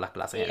pasando con las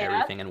clases and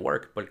everything and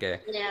work.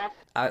 Porque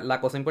la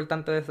cosa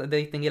importante de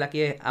distinguir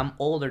aquí es I'm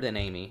older than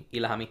Amy y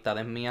las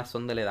amistades mías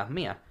son de la edad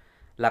mía.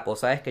 La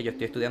cosa es que yo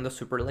estoy estudiando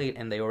super late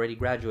and they already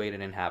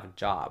graduated and have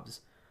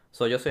jobs.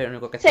 So yo soy el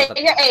único que Say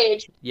your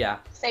age. Yeah.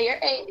 Say your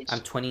age.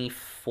 I'm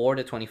 24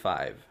 to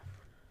 25.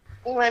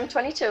 I'm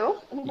 22.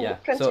 Yeah.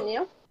 Continue.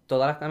 So,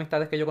 todas las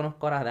amistades que yo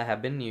conozco ahora that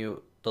have been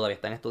new todavía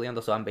están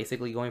estudiando, so I'm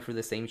basically going through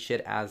the same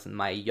shit as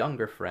my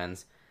younger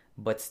friends,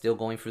 but still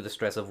going through the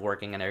stress of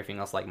working and everything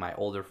else like my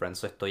older friends.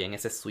 So estoy en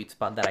ese sweet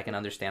spot that I can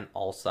understand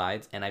all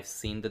sides, and I've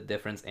seen the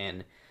difference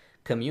in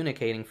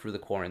communicating through the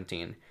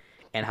quarantine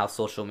and how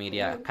social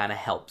media kind of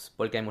helps.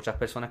 Porque hay muchas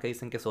personas que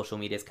dicen que social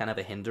media is kind of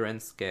a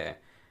hindrance, que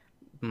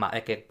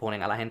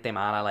ponen a la gente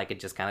mala, like it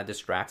just kind of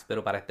distracts,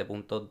 pero para este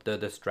punto the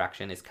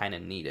distraction is kind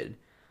of needed.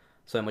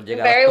 So hemos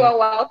llegado Very well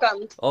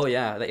welcomed. Oh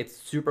yeah, it's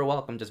super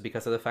welcome just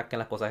because of the fact que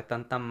las cosas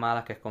están tan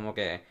malas que es como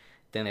que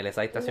tener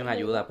esa distracción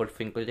ayuda. Por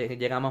fin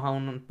llegamos a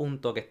un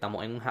punto que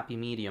estamos en un happy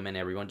medium and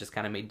everyone just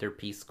kind of made their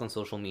peace con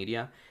social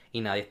media y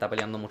nadie está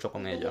peleando mucho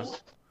con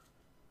ellos.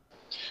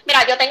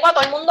 Mira, yo tengo a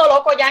todo el mundo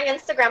loco ya en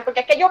Instagram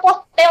porque es que yo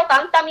posteo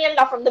tanta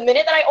mierda from the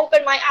minute that I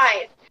open my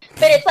eyes.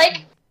 But it's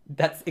like,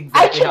 that's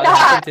exactly how it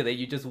happened today.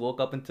 You just woke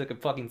up and took a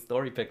fucking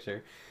story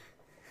picture.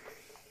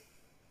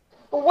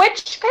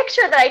 Which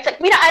picture that I took?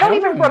 Mira, I don't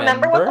even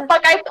remember what the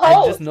fuck I I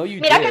post. just know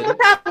you Mira did. que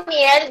mucha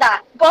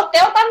mierda.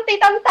 Posteo tanta y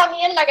tanta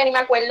mierda que ni me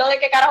acuerdo de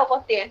qué carajo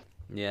posteé.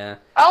 Yeah.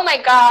 Oh my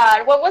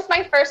god, what was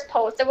my first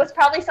post? It was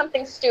probably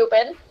something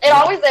stupid. It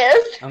always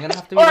is. I'm gonna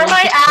have to Or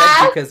my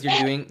ass. because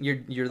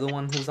you're the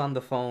one who's on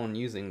the phone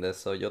using this,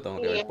 so yo tengo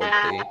que ver por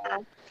ti. Yeah.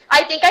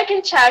 I think I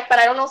can check, but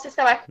I don't know si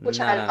se va a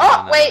escuchar.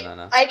 No, wait,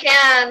 no. I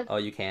can. Oh,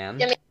 you can?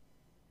 Yeah,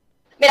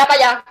 mira para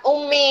allá,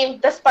 un meme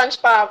de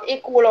SpongeBob y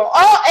culo.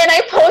 Oh, and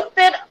I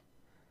posted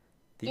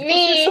Did you post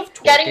me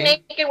yourself getting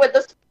twerking? naked with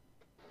the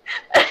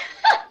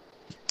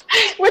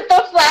with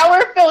the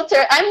flower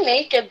filter. I'm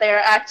naked there,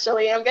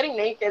 actually. I'm getting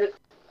naked.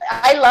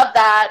 I love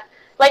that.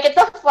 Like, it's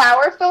a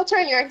flower filter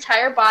and your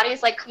entire body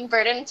is, like,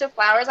 converted into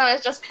flowers. And I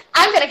was just,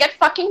 I'm gonna get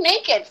fucking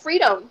naked.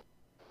 Freedom.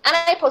 And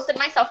I posted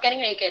myself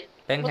getting naked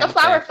with a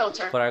flower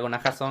filter. Por alguna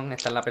razón,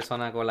 esta es la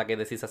persona con la que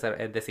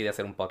decide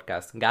hacer un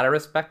podcast. Gotta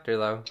respect her,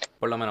 though.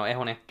 Por lo menos es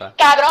honesta.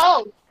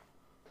 Cabrón.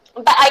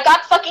 But I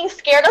got fucking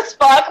scared as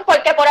fuck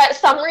porque por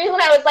some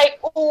reason I was like,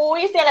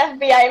 uy, si el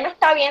FBI me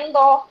está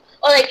viendo.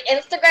 O like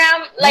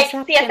Instagram, like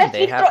si ese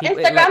filtro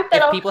Instagram te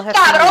lo...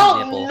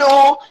 Cabrón,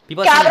 no.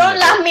 Cabrón,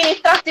 la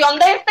administración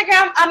de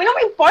Instagram, a mí no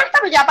me importa,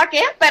 pues ya para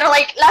qué, pero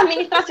like la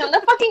administración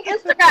de fucking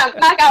Instagram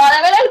me acaba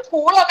de ver el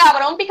culo,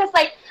 cabrón, because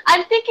like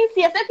I'm thinking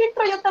si ese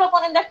filtro ellos te lo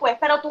ponen después,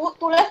 pero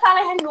tú le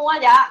sales el nu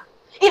allá.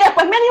 Y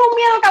después me dio un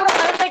miedo,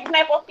 cabrón,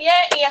 me posteé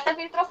y ese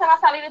filtro se va a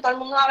salir y todo el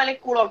mundo va a ver el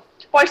culo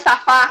por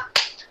zafá.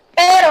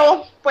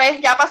 Pero, pues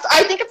ya pasó.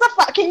 I think it's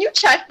a can you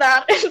check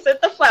that? Is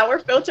it the flower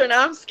filter?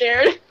 Now I'm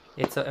scared.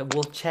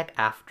 We'll check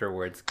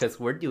afterwards, because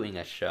we're doing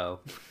a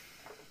show.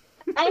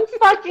 I'm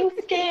fucking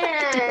You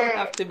scared. don't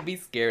have to be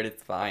scared,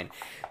 it's fine.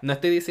 No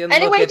estoy diciendo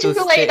Anyway, que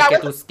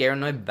Chick-fil-A, tu scare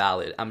no es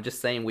valid. I'm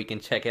just saying we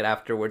can check it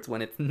afterwards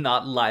when it's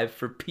not live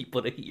for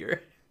people to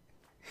hear.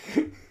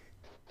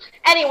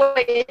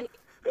 Anyway,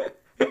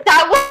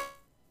 that was...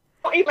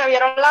 Y me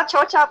vieron la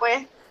chocha,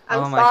 pues.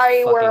 I'm oh my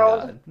sorry, fucking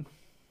world. God.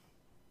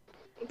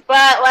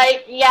 But,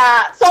 like,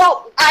 yeah.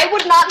 So, I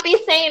would not be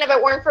sane if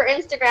it weren't for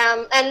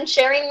Instagram and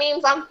sharing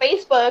memes on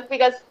Facebook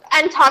because...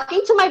 And talking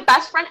to my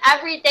best friend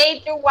every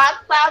day through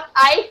WhatsApp.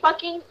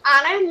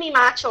 Ana es mi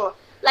macho.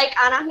 Like,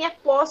 Ana es mi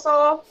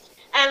esposo.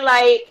 And,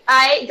 like,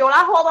 yo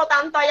la jodo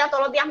tanto a ella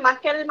todos los días,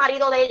 más que el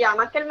marido de ella,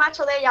 más que el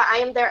macho de ella. I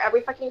am there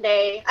every fucking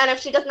day. And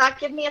if she does not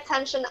give me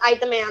attention, I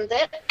demand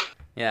it.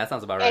 Yeah, that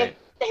sounds about right.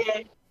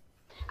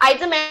 I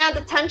demand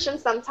attention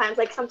sometimes.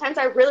 Like, sometimes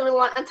I really, really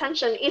want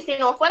attention. Y si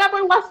no fuera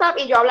por WhatsApp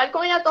y yo hablar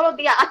con ella todos los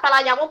días, hasta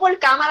la llamo por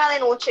cámara de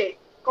noche,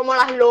 como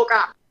las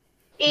locas.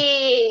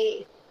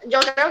 Y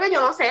yo creo que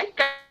yo no sé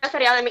qué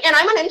sería de mí. And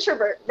I'm an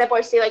introvert, de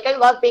por sí. Like, I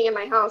love being in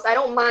my house. I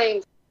don't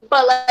mind.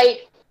 But,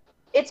 like,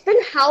 it's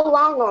been how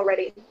long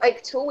already?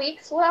 Like, 2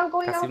 weeks without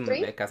going out?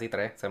 3? Casi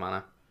 3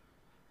 semanas.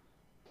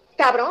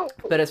 cabrón,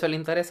 Pero eso es lo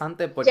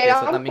interesante porque llega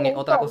eso un también es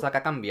otra punto. cosa que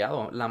ha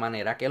cambiado. La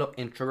manera que los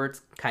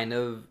introverts kind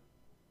of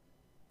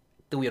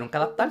tuvieron que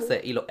Ujú. adaptarse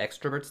y los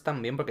extroverts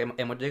también porque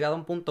hemos llegado a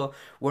un punto,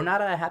 we're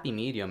not at a happy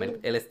medium.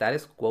 El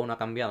status quo no ha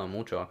cambiado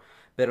mucho.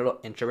 Pero los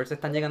introverts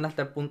están llegando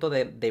hasta el punto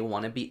de they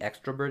want to be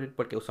extroverted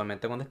porque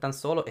usualmente cuando están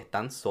solos.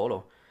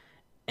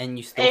 And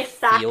you still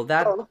feel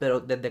that, Exacto, pero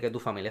desde que tu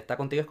familia está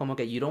contigo es como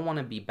que you don't want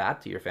to be bad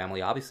to your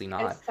family, obviously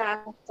not.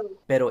 exacto.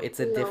 Pero it's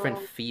a different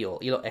No. feel.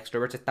 Y los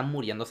extroverts están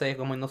muriéndose de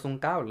comiéndose un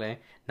cable,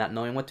 not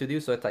knowing what to do.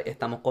 So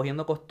estamos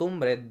cogiendo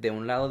costumbre de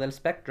un lado del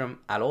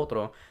spectrum al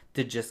otro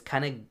to just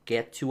kind of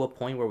get to a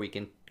point where we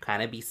can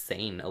kind of be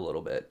sane a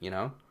little bit, you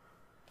know?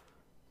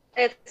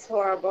 It's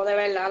horrible, de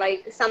verdad.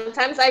 Like,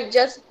 sometimes I'm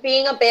just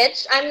being a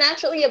bitch. I'm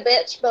naturally a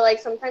bitch, but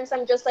like sometimes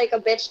I'm just like a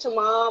bitch to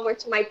mom or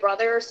to my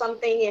brother or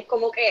something. Y es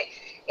como que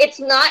it's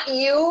not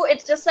you.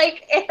 It's just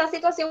like esta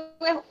situación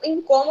es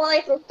incómoda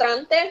y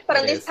frustrante. But It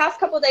in these is. past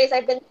couple of days,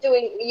 I've been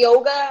doing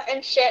yoga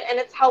and shit, and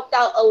it's helped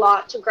out a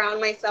lot to ground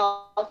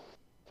myself.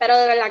 Pero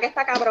de verdad que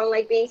está cabrón,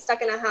 like being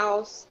stuck in a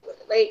house.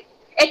 Like,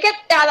 es que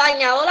te ha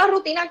dañado la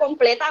rutina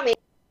completamente.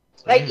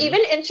 Like, Mhm. even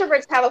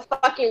introverts have a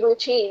fucking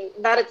routine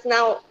that it's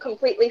now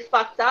completely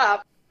fucked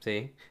up.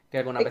 Sí. Que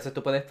algunas Like, veces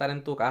tú puedes estar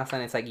en tu casa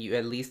and it's like you,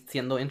 at least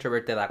siendo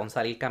introvert te da con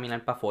salir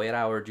caminar para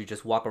afuera or you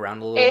just walk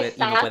around a little bit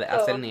y no puedes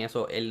hacer exacto. ni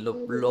eso.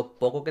 Lo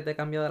poco que te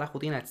cambia de la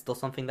rutina, it's still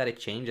something that it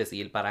changes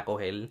y para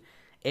coger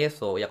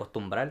eso y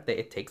acostumbrarte,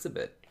 it takes a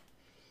bit.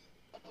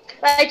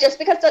 Like, just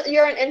because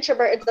you're an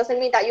introvert, it doesn't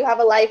mean that you have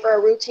a life or a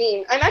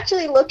routine. I'm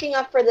actually looking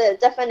up for the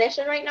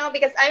definition right now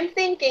because I'm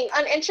thinking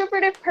an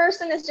introverted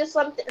person is just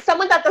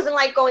someone that doesn't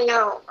like going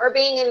out or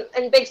being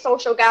in big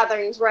social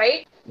gatherings,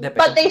 right?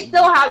 But they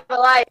still have a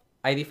life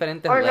Hay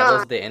diferentes or levels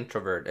not. de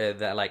introvert,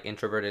 like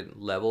introverted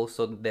levels,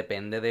 so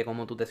depende de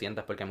cómo tú te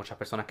sientas, porque hay muchas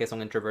personas que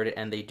son introverted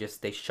and they just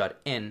stay shut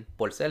in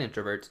por ser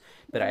introverts,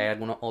 pero hay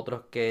algunos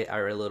otros que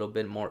are a little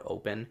bit more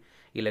open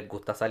y les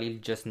gusta salir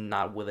just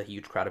not with a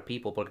huge crowd of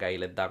people porque ahí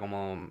les da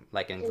como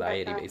like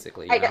anxiety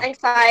basically, you I get know?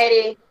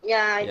 anxiety.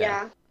 Yeah, Yeah.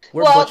 yeah.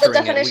 We're Well, the butchering it.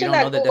 We definition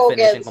don't know that the Google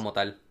definition gives, como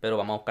tal, pero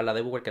vamos a buscar la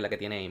de Google que es la que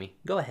tiene Amy.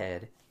 Go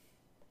ahead.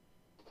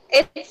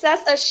 it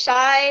says a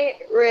shy,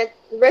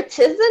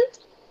 reticent.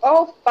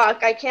 Oh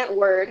fuck, I can't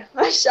word.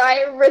 A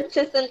shy,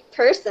 reticent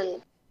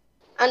person.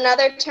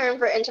 Another term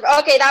for introvert.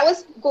 Okay, that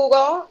was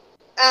Google.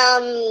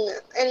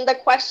 In the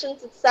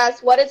questions, it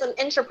says, "What is an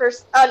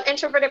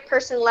introverted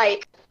person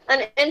like?"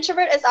 An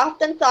introvert is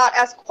often thought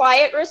as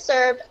quiet,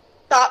 reserved,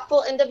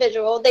 thoughtful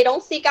individual. They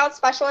don't seek out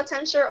special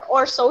attention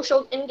or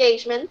social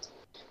engagement,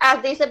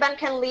 as these events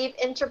can leave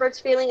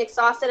introverts feeling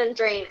exhausted and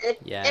drained.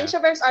 Yeah.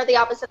 Introverts are the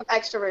opposite of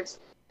extroverts.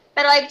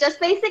 But like just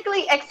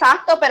basically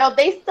exacto, pero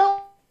they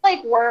still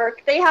like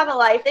work. They have a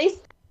life.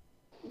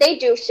 They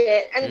do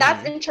shit, and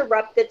that's Mhm.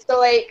 interrupted. So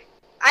like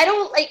I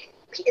don't like.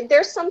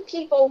 There's some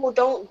people who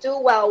don't do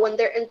well when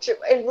their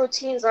in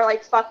routines are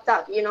like fucked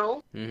up, you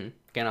know? Ujú.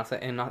 Que no,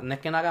 no es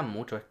que no hagan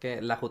mucho, es que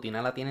la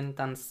rutina la tienen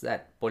tan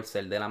set por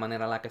ser de la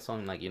manera en la que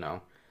son, like, you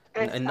know.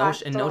 No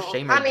Exacto.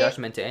 shame or I mean,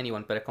 judgment to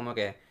anyone, pero es como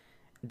que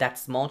that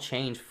small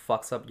change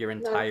fucks up your no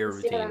entire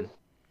quisiera. routine.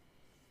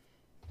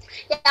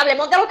 Y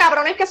hablemos de lo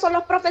cabrones que son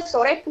los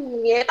profesores,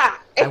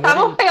 puñeta. I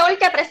Estamos wouldn't, peor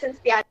que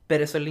presencial.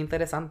 pero eso es lo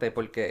interesante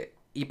porque,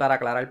 y para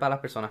aclarar para las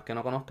personas que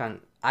no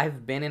conozcan, I've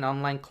been in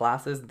online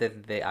classes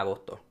desde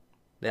agosto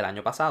del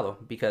año pasado,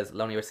 because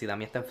la universidad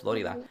mía está en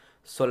Florida.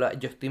 Solo,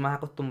 yo estoy más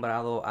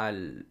acostumbrado a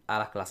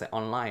las clases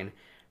online,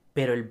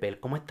 pero el ver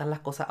cómo están las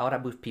cosas ahora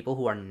with people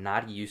who are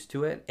not used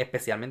to it,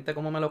 especialmente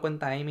como me lo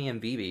cuenta Amy en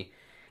Vivi,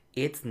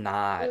 it's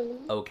not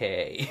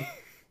okay.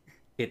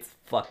 It's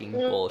fucking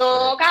No,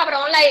 bullshit.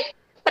 cabrón, like,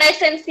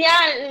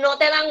 presencial no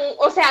te dan,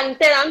 o sea,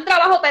 te dan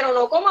trabajo, pero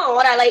no como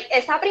ahora. Like,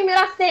 esa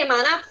primera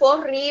semana fue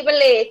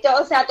horrible.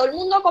 O sea, todo el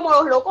mundo como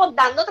los locos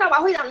dando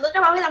trabajo y dando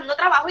trabajo y dando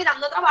trabajo y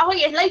dando trabajo.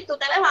 Y es like, tú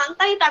te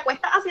levantas y te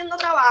acuestas haciendo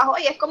trabajo.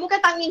 Y es como que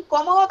tan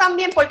incómodo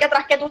también, porque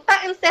tras que tú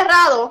estás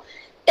encerrado,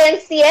 te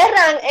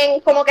encierran en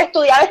como que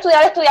estudiar,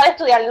 estudiar, estudiar,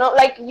 estudiar. No,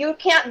 like, you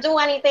can't do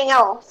anything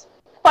else.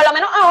 Por lo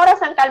menos ahora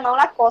se han calmado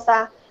las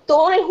cosas.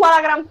 Tuvo una hijo de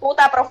la gran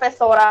puta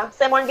profesora.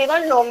 Se me olvidó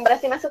el nombre.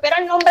 Si me supiera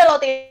el nombre, lo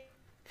tiro.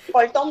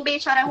 Porta un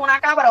bicho, eres una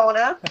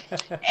cabrona.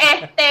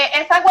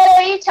 Esa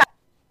bicha,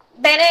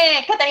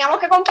 vene, que teníamos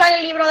que comprar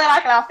el libro de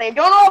la clase.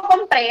 Yo no lo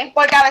compré,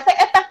 porque a veces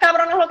estas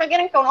cabronas lo que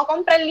quieren es que uno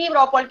compre el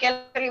libro porque lo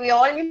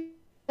escribió en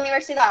la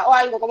universidad o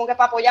algo, como que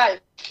para apoyar.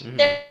 Mhm.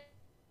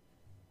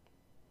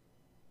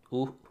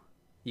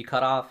 You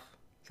cut off.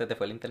 Se te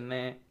fue el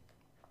internet.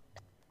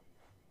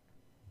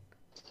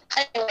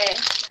 Anyway,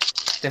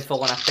 Te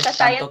enfogonaste se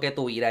está tanto yendo. que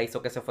tu ira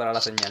hizo que se fuera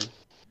la señal.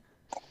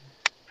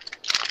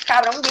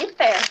 Cabrón,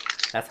 ¿viste?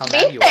 That's how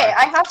mad you ¿Viste? are.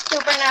 I have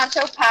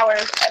supernatural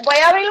powers. Voy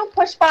a abrir un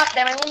push pop,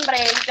 deme un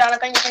break, ya no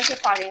tengo que keep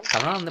talking.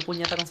 Cabrón, ¿dónde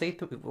puñeta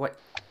conseguiste? What?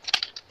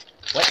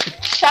 What?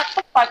 Shut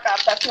the fuck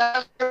up, that's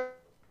not your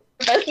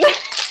business.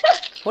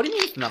 What do you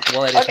mean? No,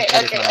 well, it Okay,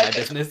 is okay, not my okay.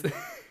 business.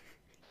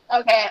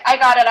 Okay, I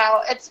got it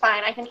out. It's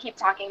fine. I can keep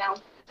talking now.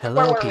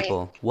 Hello, Where were we?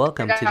 people.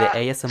 Welcome to the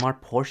ASMR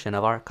portion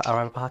of our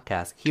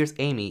podcast. Here's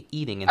Amy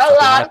eating and A sucking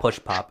on a lot. push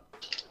pop.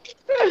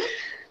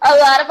 a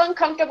lot of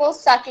uncomfortable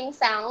sucking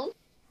sounds,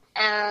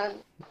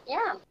 and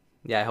yeah,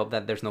 Yeah, I hope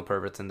that there's no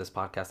perverts in this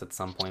podcast at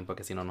some point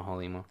porque si no nos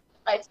jodimos.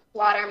 like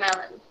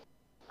watermelon.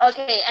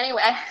 Okay,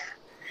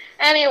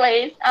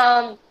 anyways,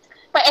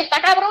 pues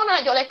esta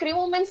cabrona, yo le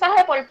escribo un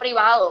mensaje por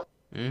privado.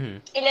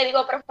 Mhm. Y le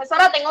digo,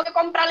 profesora, tengo que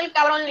comprar el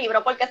cabrón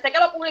libro porque sé que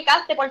lo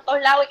publicaste por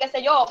todos lados y qué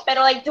sé yo,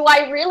 pero like, do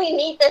I really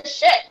need this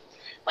shit?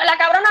 Pues la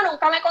cabrona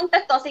nunca me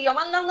contestó, siguió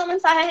mandando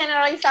mensajes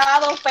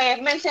generalizados, pues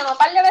mencionó un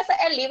par de veces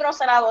el libro,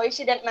 se la doy,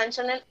 she didn't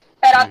mention it,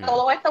 pero a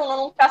todo esto uno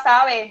nunca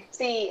sabe.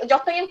 Sí,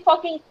 yo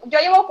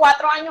llevo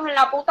 4 años en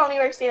la puta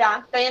universidad,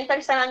 estoy en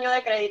 3er año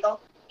de crédito,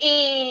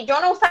 y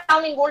yo no he usado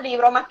ningún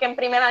libro más que en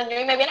 1er año,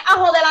 y me viene a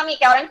joder a mí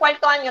que ahora en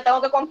 4º año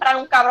tengo que comprar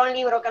un cabrón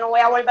libro que no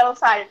voy a volver a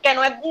usar, que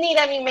no es ni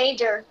de mi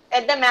major,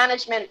 es de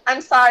management.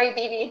 I'm sorry,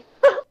 Bibi.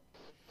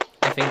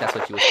 I think that's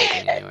what she was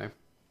thinking anyway.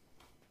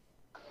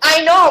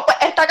 I know, pues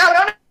esta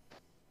cabrona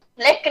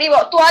le escribo,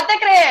 tú has de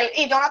creer,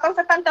 y Jonathan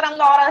se está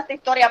enterando ahora de esta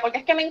historia, porque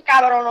es que me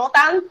encabronó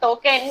tanto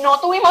que no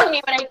tuvimos ni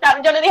break.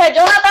 Yo le dije,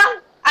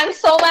 Jonathan, I'm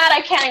so mad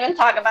I can't even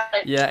talk about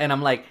it. Yeah, and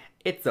I'm like,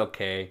 it's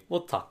okay.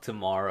 We'll talk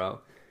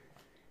tomorrow.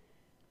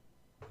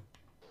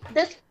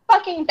 This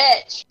fucking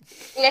bitch.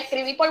 Y le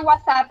escribí por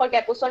WhatsApp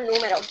porque puso el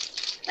número.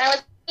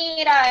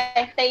 Mira,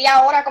 y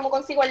ahora cómo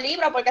consigo el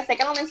libro, porque sé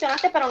que lo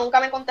mencionaste, pero nunca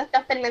me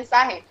contestaste el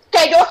mensaje.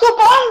 Que yo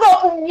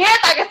supongo,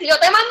 puñeta, que si yo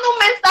te mando un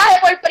mensaje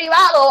por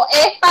privado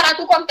es para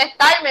tú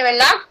contestarme,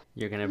 ¿verdad?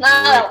 You're gonna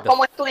Nada, break the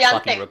como estudiante.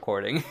 fucking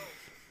recording.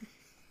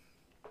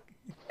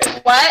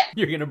 What?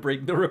 You're gonna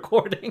break the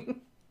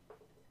recording.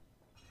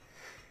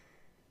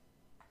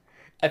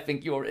 I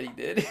think you already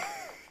did.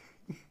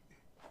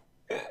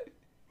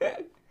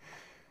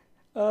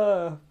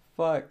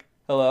 Fuck.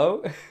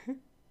 Hello?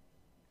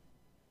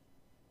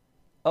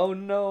 Oh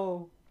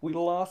no, we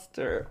lost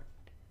her.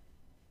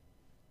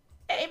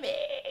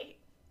 Amy!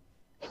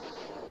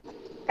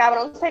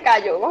 Cabrón se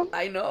cayó.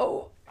 I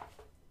know.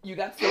 You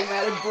got so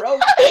mad it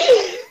broke.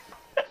 Is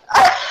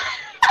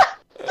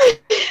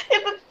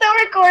it still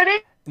recording?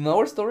 No,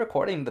 we're still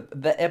recording.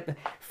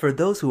 For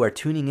those who are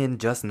tuning in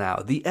just now,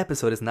 the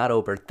episode is not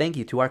over. Thank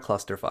you to our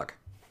clusterfuck.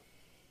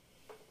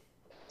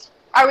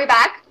 Are we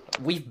back?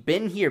 We've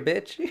been here,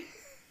 bitch.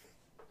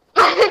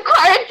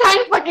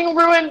 Quarantine fucking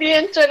ruined the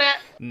internet.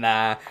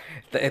 Nah,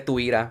 tu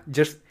ira.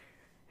 Just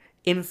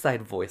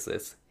inside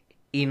voices.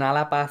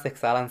 Inhala paz,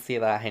 exhala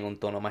ansiedad en un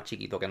tono más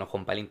chiquito que nos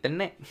rompa el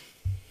internet.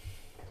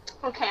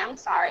 Okay, I'm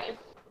sorry.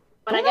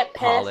 When I Don't get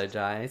pissed,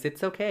 apologize.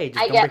 It's okay.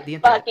 Just I don't break get the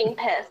internet. fucking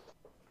pissed.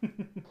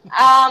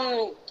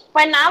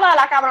 Pues nada,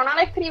 la cabrona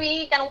le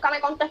escribí que nunca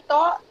me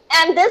contestó.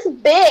 And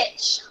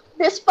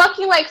this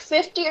fucking like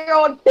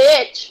 50-year-old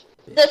bitch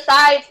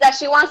decides that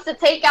she wants to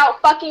take out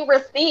fucking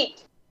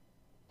receipts.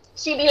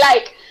 She be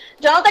like,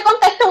 yo no te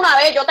contesté una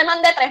vez, yo te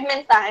mandé 3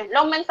 mensajes.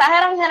 Los mensajes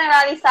eran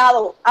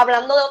generalizados,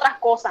 hablando de otras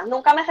cosas.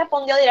 Nunca me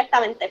respondió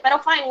directamente, pero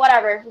fine,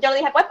 whatever. Yo le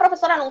dije, pues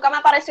profesora, nunca me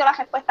apareció la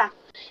respuesta.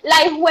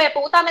 La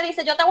hijueputa me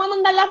dice, yo te voy a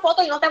mandar la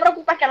foto y no te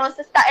preocupes que no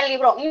está el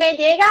libro. Me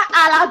llega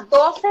a las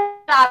 12 de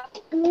la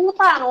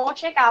puta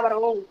noche,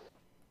 cabrón.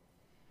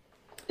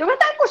 ¿Tú me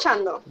estás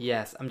escuchando?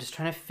 Yes, I'm just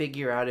trying to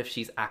figure out if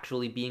she's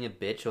actually being a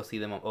bitch o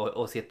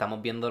si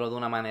estamos viéndolo de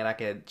una manera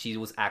que she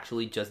was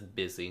actually just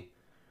busy.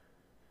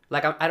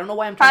 Like, I don't know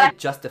why I'm trying to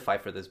justify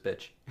for this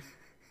bitch.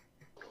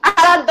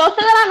 A las 12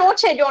 de la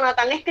noche,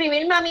 Jonathan,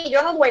 escribirme a mí,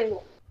 yo no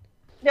duermo.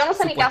 Yo no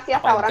sé ni qué hacía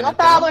hasta ahora, no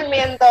estaba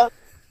durmiendo.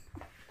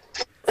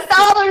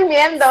 Estaba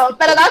durmiendo,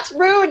 pero that's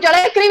rude. Yo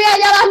le escribí a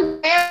ella a las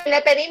 9,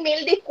 le pedí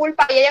 1000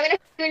 disculpas y ella viene a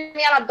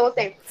escribirme a las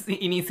 12. Sí,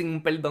 y ni sin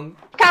un perdón.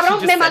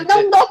 Cabrón, me manda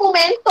un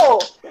documento.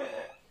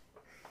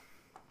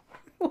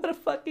 What a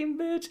fucking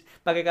bitch.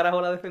 ¿Para qué carajo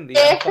la defendí?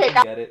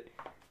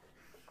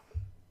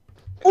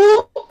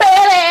 Un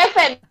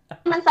PDF.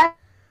 Un mensaje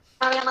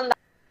me había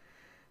mandado.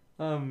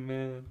 Oh,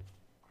 man.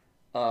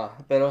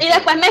 Pero Y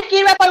después me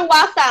escribe por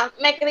WhatsApp.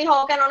 Me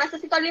dijo que no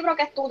necesito el libro,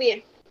 que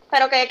estudie.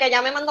 Pero que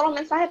ya me mandó los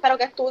mensajes, pero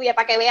que estudie,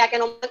 para que vea que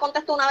no me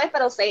contestó una vez,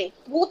 pero sé.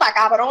 Puta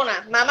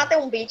cabrona, mámate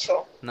un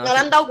bicho. No le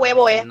han dado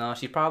huevo, No,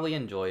 she probably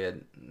enjoy it.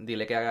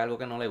 Dile que haga algo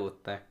que no le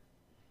guste.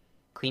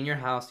 Clean your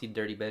house, you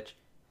dirty bitch.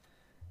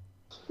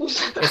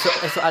 Eso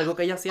es algo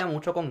que ella hacía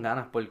mucho con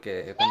ganas,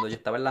 porque cuando yo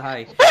estaba en la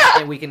high,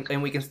 and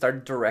we can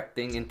start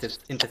directing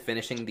into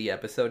finishing the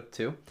episode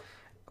too.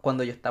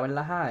 Cuando yo estaba en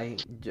la high,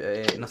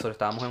 nosotros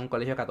estábamos en un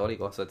colegio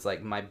católico, so it's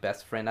like my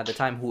best friend at the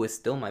time, who is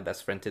still my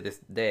best friend to this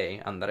day,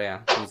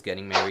 Andrea, who's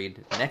getting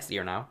married next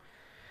year now.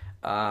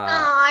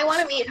 I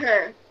want to meet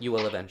her. You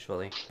will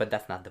eventually, but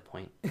that's not the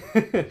point.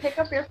 Pick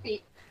up your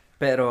feet.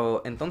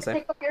 Pero entonces,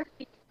 Pick up your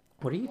feet.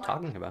 what are you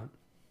talking about?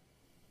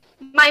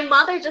 My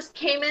mother just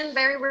came in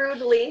very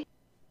rudely.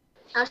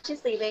 Now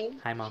she's leaving.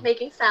 Hi, Mom.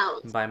 Making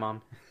sounds. Bye,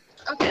 Mom.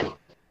 Okay.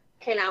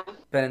 Okay, now.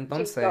 Pero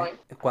entonces, Keep going.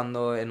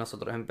 cuando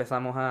nosotros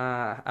empezamos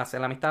a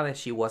hacer amistades,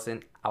 she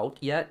wasn't out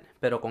yet,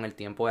 pero con el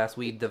tiempo, as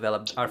we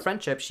developed our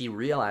friendship, she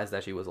realized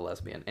that she was a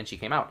lesbian, and she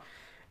came out.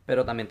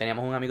 Pero también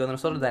teníamos un amigo de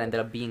nosotros that ended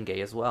up being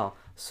gay as well.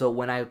 So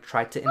when I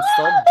tried to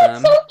insult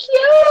That's them, so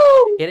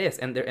cute. it is,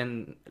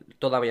 and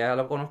todavía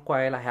lo conozco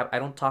a él. I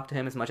don't talk to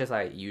him as much as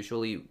I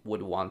usually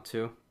would want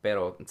to,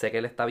 pero sé que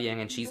él está bien,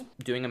 and she's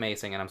doing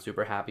amazing, and I'm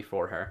super happy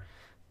for her.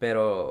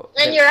 Pero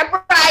And you're a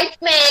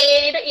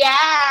bridesmaid.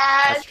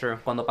 Yes. that's true.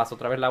 Cuando paso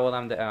otra vez la boda,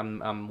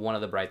 I'm one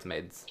of the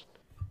bridesmaids.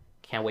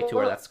 Can't wait to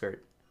wear that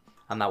skirt.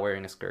 I'm not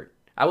wearing a skirt.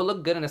 I would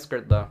look good in a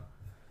skirt though,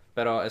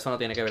 pero eso no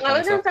tiene que ver I con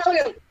was eso. gonna tell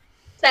you,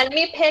 send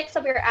me pics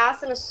of your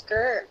ass in a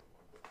skirt.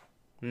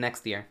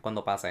 Next year,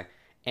 cuando pase.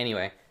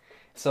 Anyway,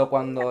 so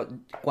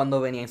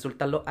cuando venía a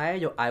insultarlo a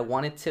ellos, I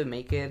wanted to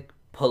make it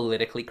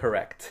politically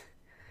correct.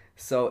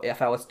 So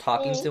if I was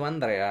talking to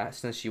Andrea,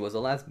 since she was a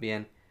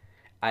lesbian,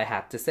 I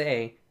had to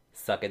say,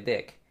 suck a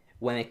dick.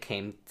 When it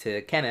came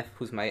to Kenneth,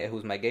 who's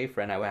my gay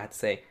friend, I had to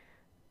say,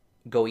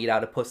 go eat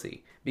out a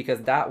pussy.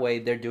 Because that way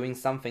they're doing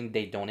something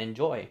they don't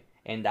enjoy.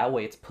 And that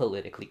way it's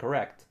politically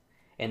correct.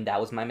 And that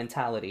was my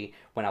mentality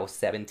when I was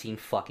 17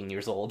 fucking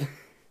years old.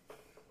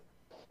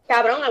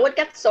 Cabrón, I would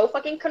get so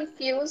fucking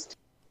confused.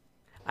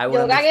 I would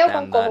Yo gagueo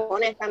con understand that.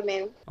 cojones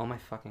también. Oh my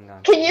fucking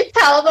god. Can you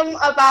tell them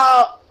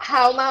about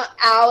how my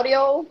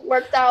audio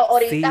worked out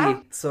ahorita?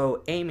 Sí,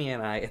 so Amy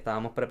and I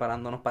estábamos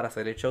preparándonos para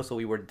hacer el show, so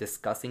we were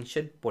discussing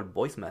shit por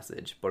voice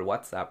message, por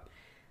WhatsApp.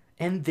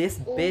 And this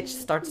bitch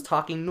starts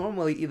talking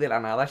normally y de la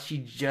nada she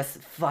just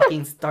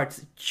fucking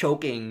starts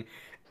choking.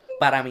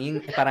 Para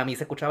mí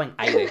se escuchaba en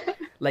aire.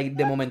 Like,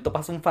 de momento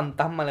pasó un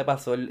fantasma, le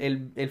pasó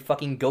el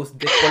fucking ghost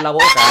dick por la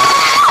boca.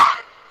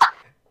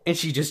 And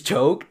she just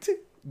choked.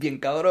 Bien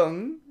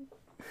cabrón.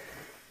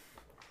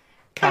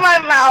 In my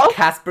mouth.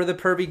 Casper the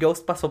Pervy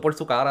Ghost pasó por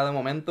su cara de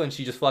momento and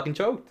she just fucking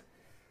choked.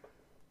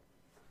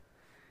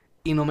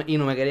 Y no me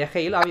quería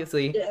reír,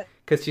 obviously,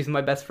 because she's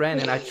my best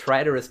friend and I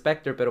try to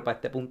respect her, pero para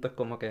este punto es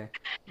como que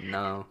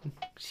no,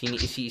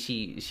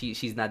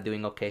 she's not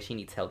doing okay, she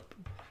needs help.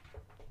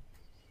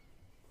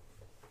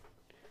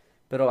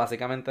 Pero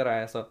básicamente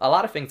era eso. A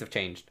lot of things have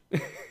changed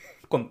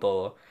con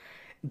todo.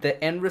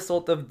 The end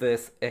result of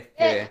this es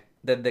que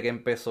desde que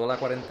empezó la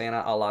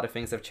cuarentena, a lot of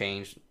things have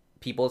changed.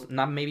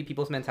 Not maybe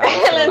people's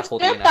mentalities, pero El la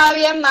estudio rutina. está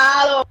bien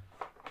malo.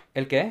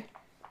 ¿El qué?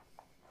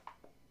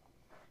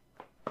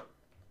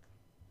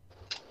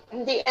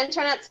 The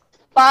internet's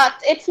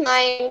fucked. It's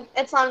mine.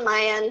 It's on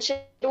my end.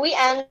 Should we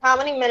end? How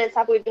many minutes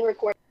have we been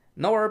recording?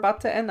 No, we're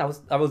about to end. I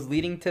was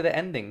leading to the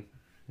ending.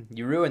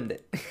 You ruined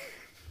it.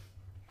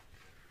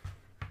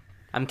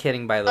 I'm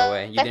kidding, by the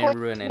way. You didn't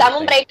ruin Dame un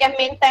anything. break en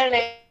mi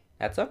internet.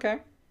 That's okay.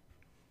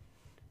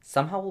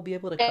 Somehow we'll be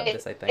able to cut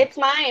this, I think. It's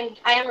mine.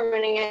 I am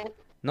ruining it.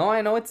 No,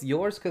 I know it's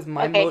yours because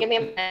my Okay, give me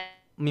a minute.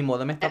 mi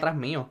modem está atrás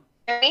mío.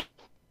 Hear me?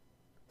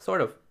 Sort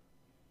of.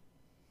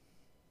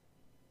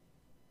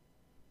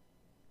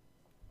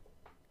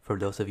 For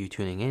those of you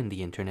tuning in,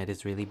 the internet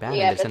is really bad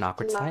and there's an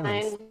awkward it's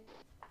silence. mine.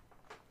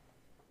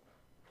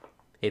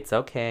 It's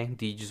okay.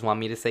 Do you just want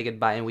me to say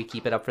goodbye and we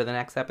keep it up for the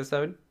next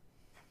episode?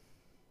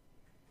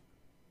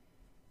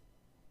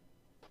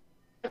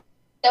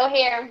 Still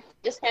here.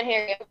 Just can't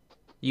hear you.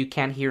 You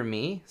can't hear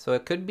me, so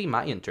it could be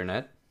my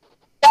internet.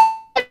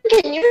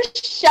 Can you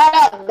shut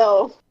up,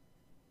 though?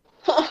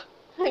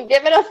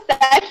 Give it a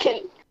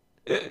second.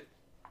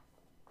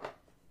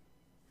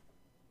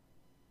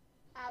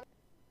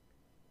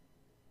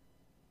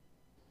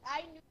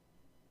 I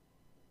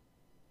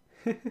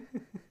knew.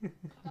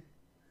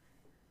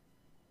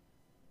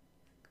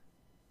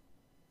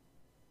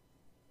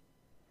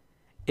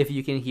 If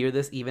you can hear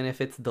this, even if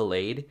it's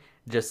delayed,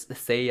 just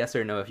say yes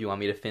or no if you want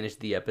me to finish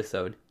the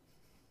episode.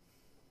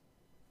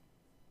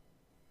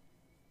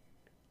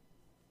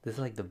 This is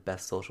like the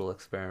best social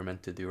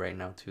experiment to do right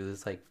now, too. This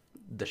is like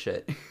the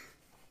shit.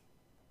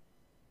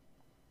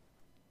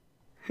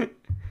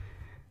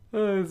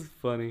 Oh, it's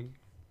funny.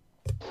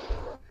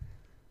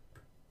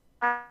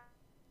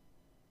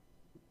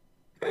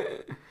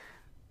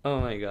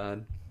 Oh my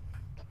god.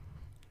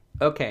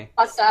 Okay.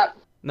 What's up?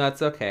 No,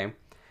 it's okay.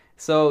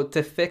 So,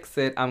 to fix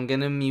it, I'm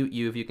gonna mute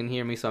you if you can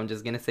hear me, so I'm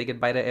just gonna say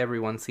goodbye to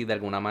everyone. Si de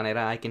alguna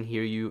manera I can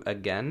hear you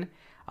again,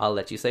 I'll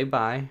let you say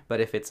bye,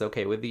 but if it's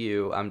okay with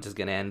you, I'm just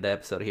gonna end the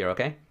episode here,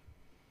 okay?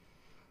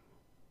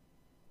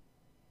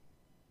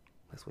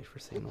 Let's wait for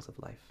signals of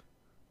life.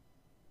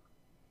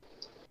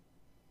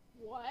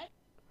 What?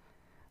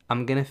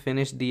 I'm gonna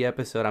finish the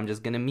episode, I'm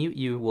just gonna mute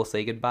you, we'll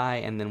say goodbye,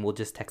 and then we'll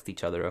just text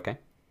each other, okay?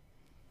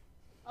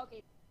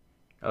 Okay.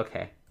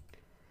 Okay.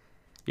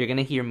 You're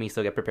gonna hear me,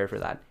 so get prepared for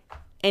that.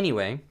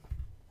 Anyway,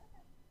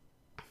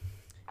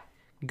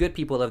 good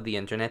people of the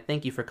internet,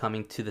 thank you for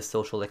coming to the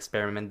social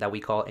experiment that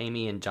we call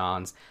Amy and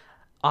John's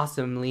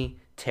awesomely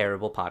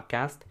terrible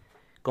podcast.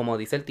 Como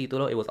dice el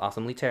título, it was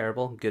awesomely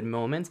terrible. Good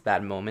moments,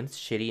 bad moments,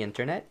 shitty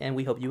internet, and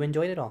we hope you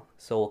enjoyed it all.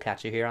 So we'll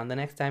catch you here on the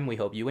next time. We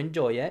hope you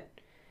enjoy it.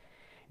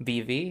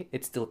 Vivi,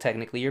 it's still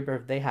technically your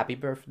birthday. Happy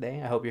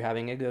birthday. I hope you're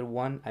having a good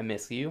one. I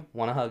miss you,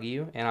 want to hug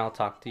you, and I'll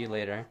talk to you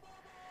later.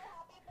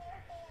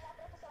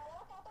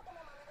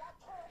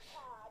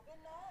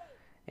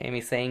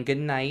 Amy saying good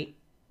night.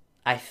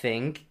 I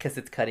think because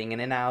it's cutting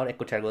in and out,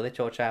 escuché algo de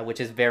chocha, which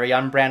is very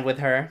on brand with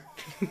her.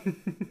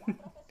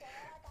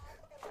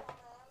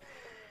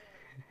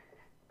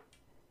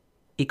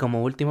 Y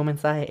como último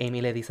mensaje,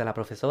 Amy le dice a la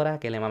profesora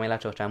que le mame la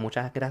chocha.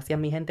 Muchas gracias,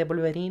 mi gente,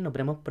 por venir. Nos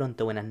vemos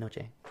pronto. Buenas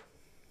noches.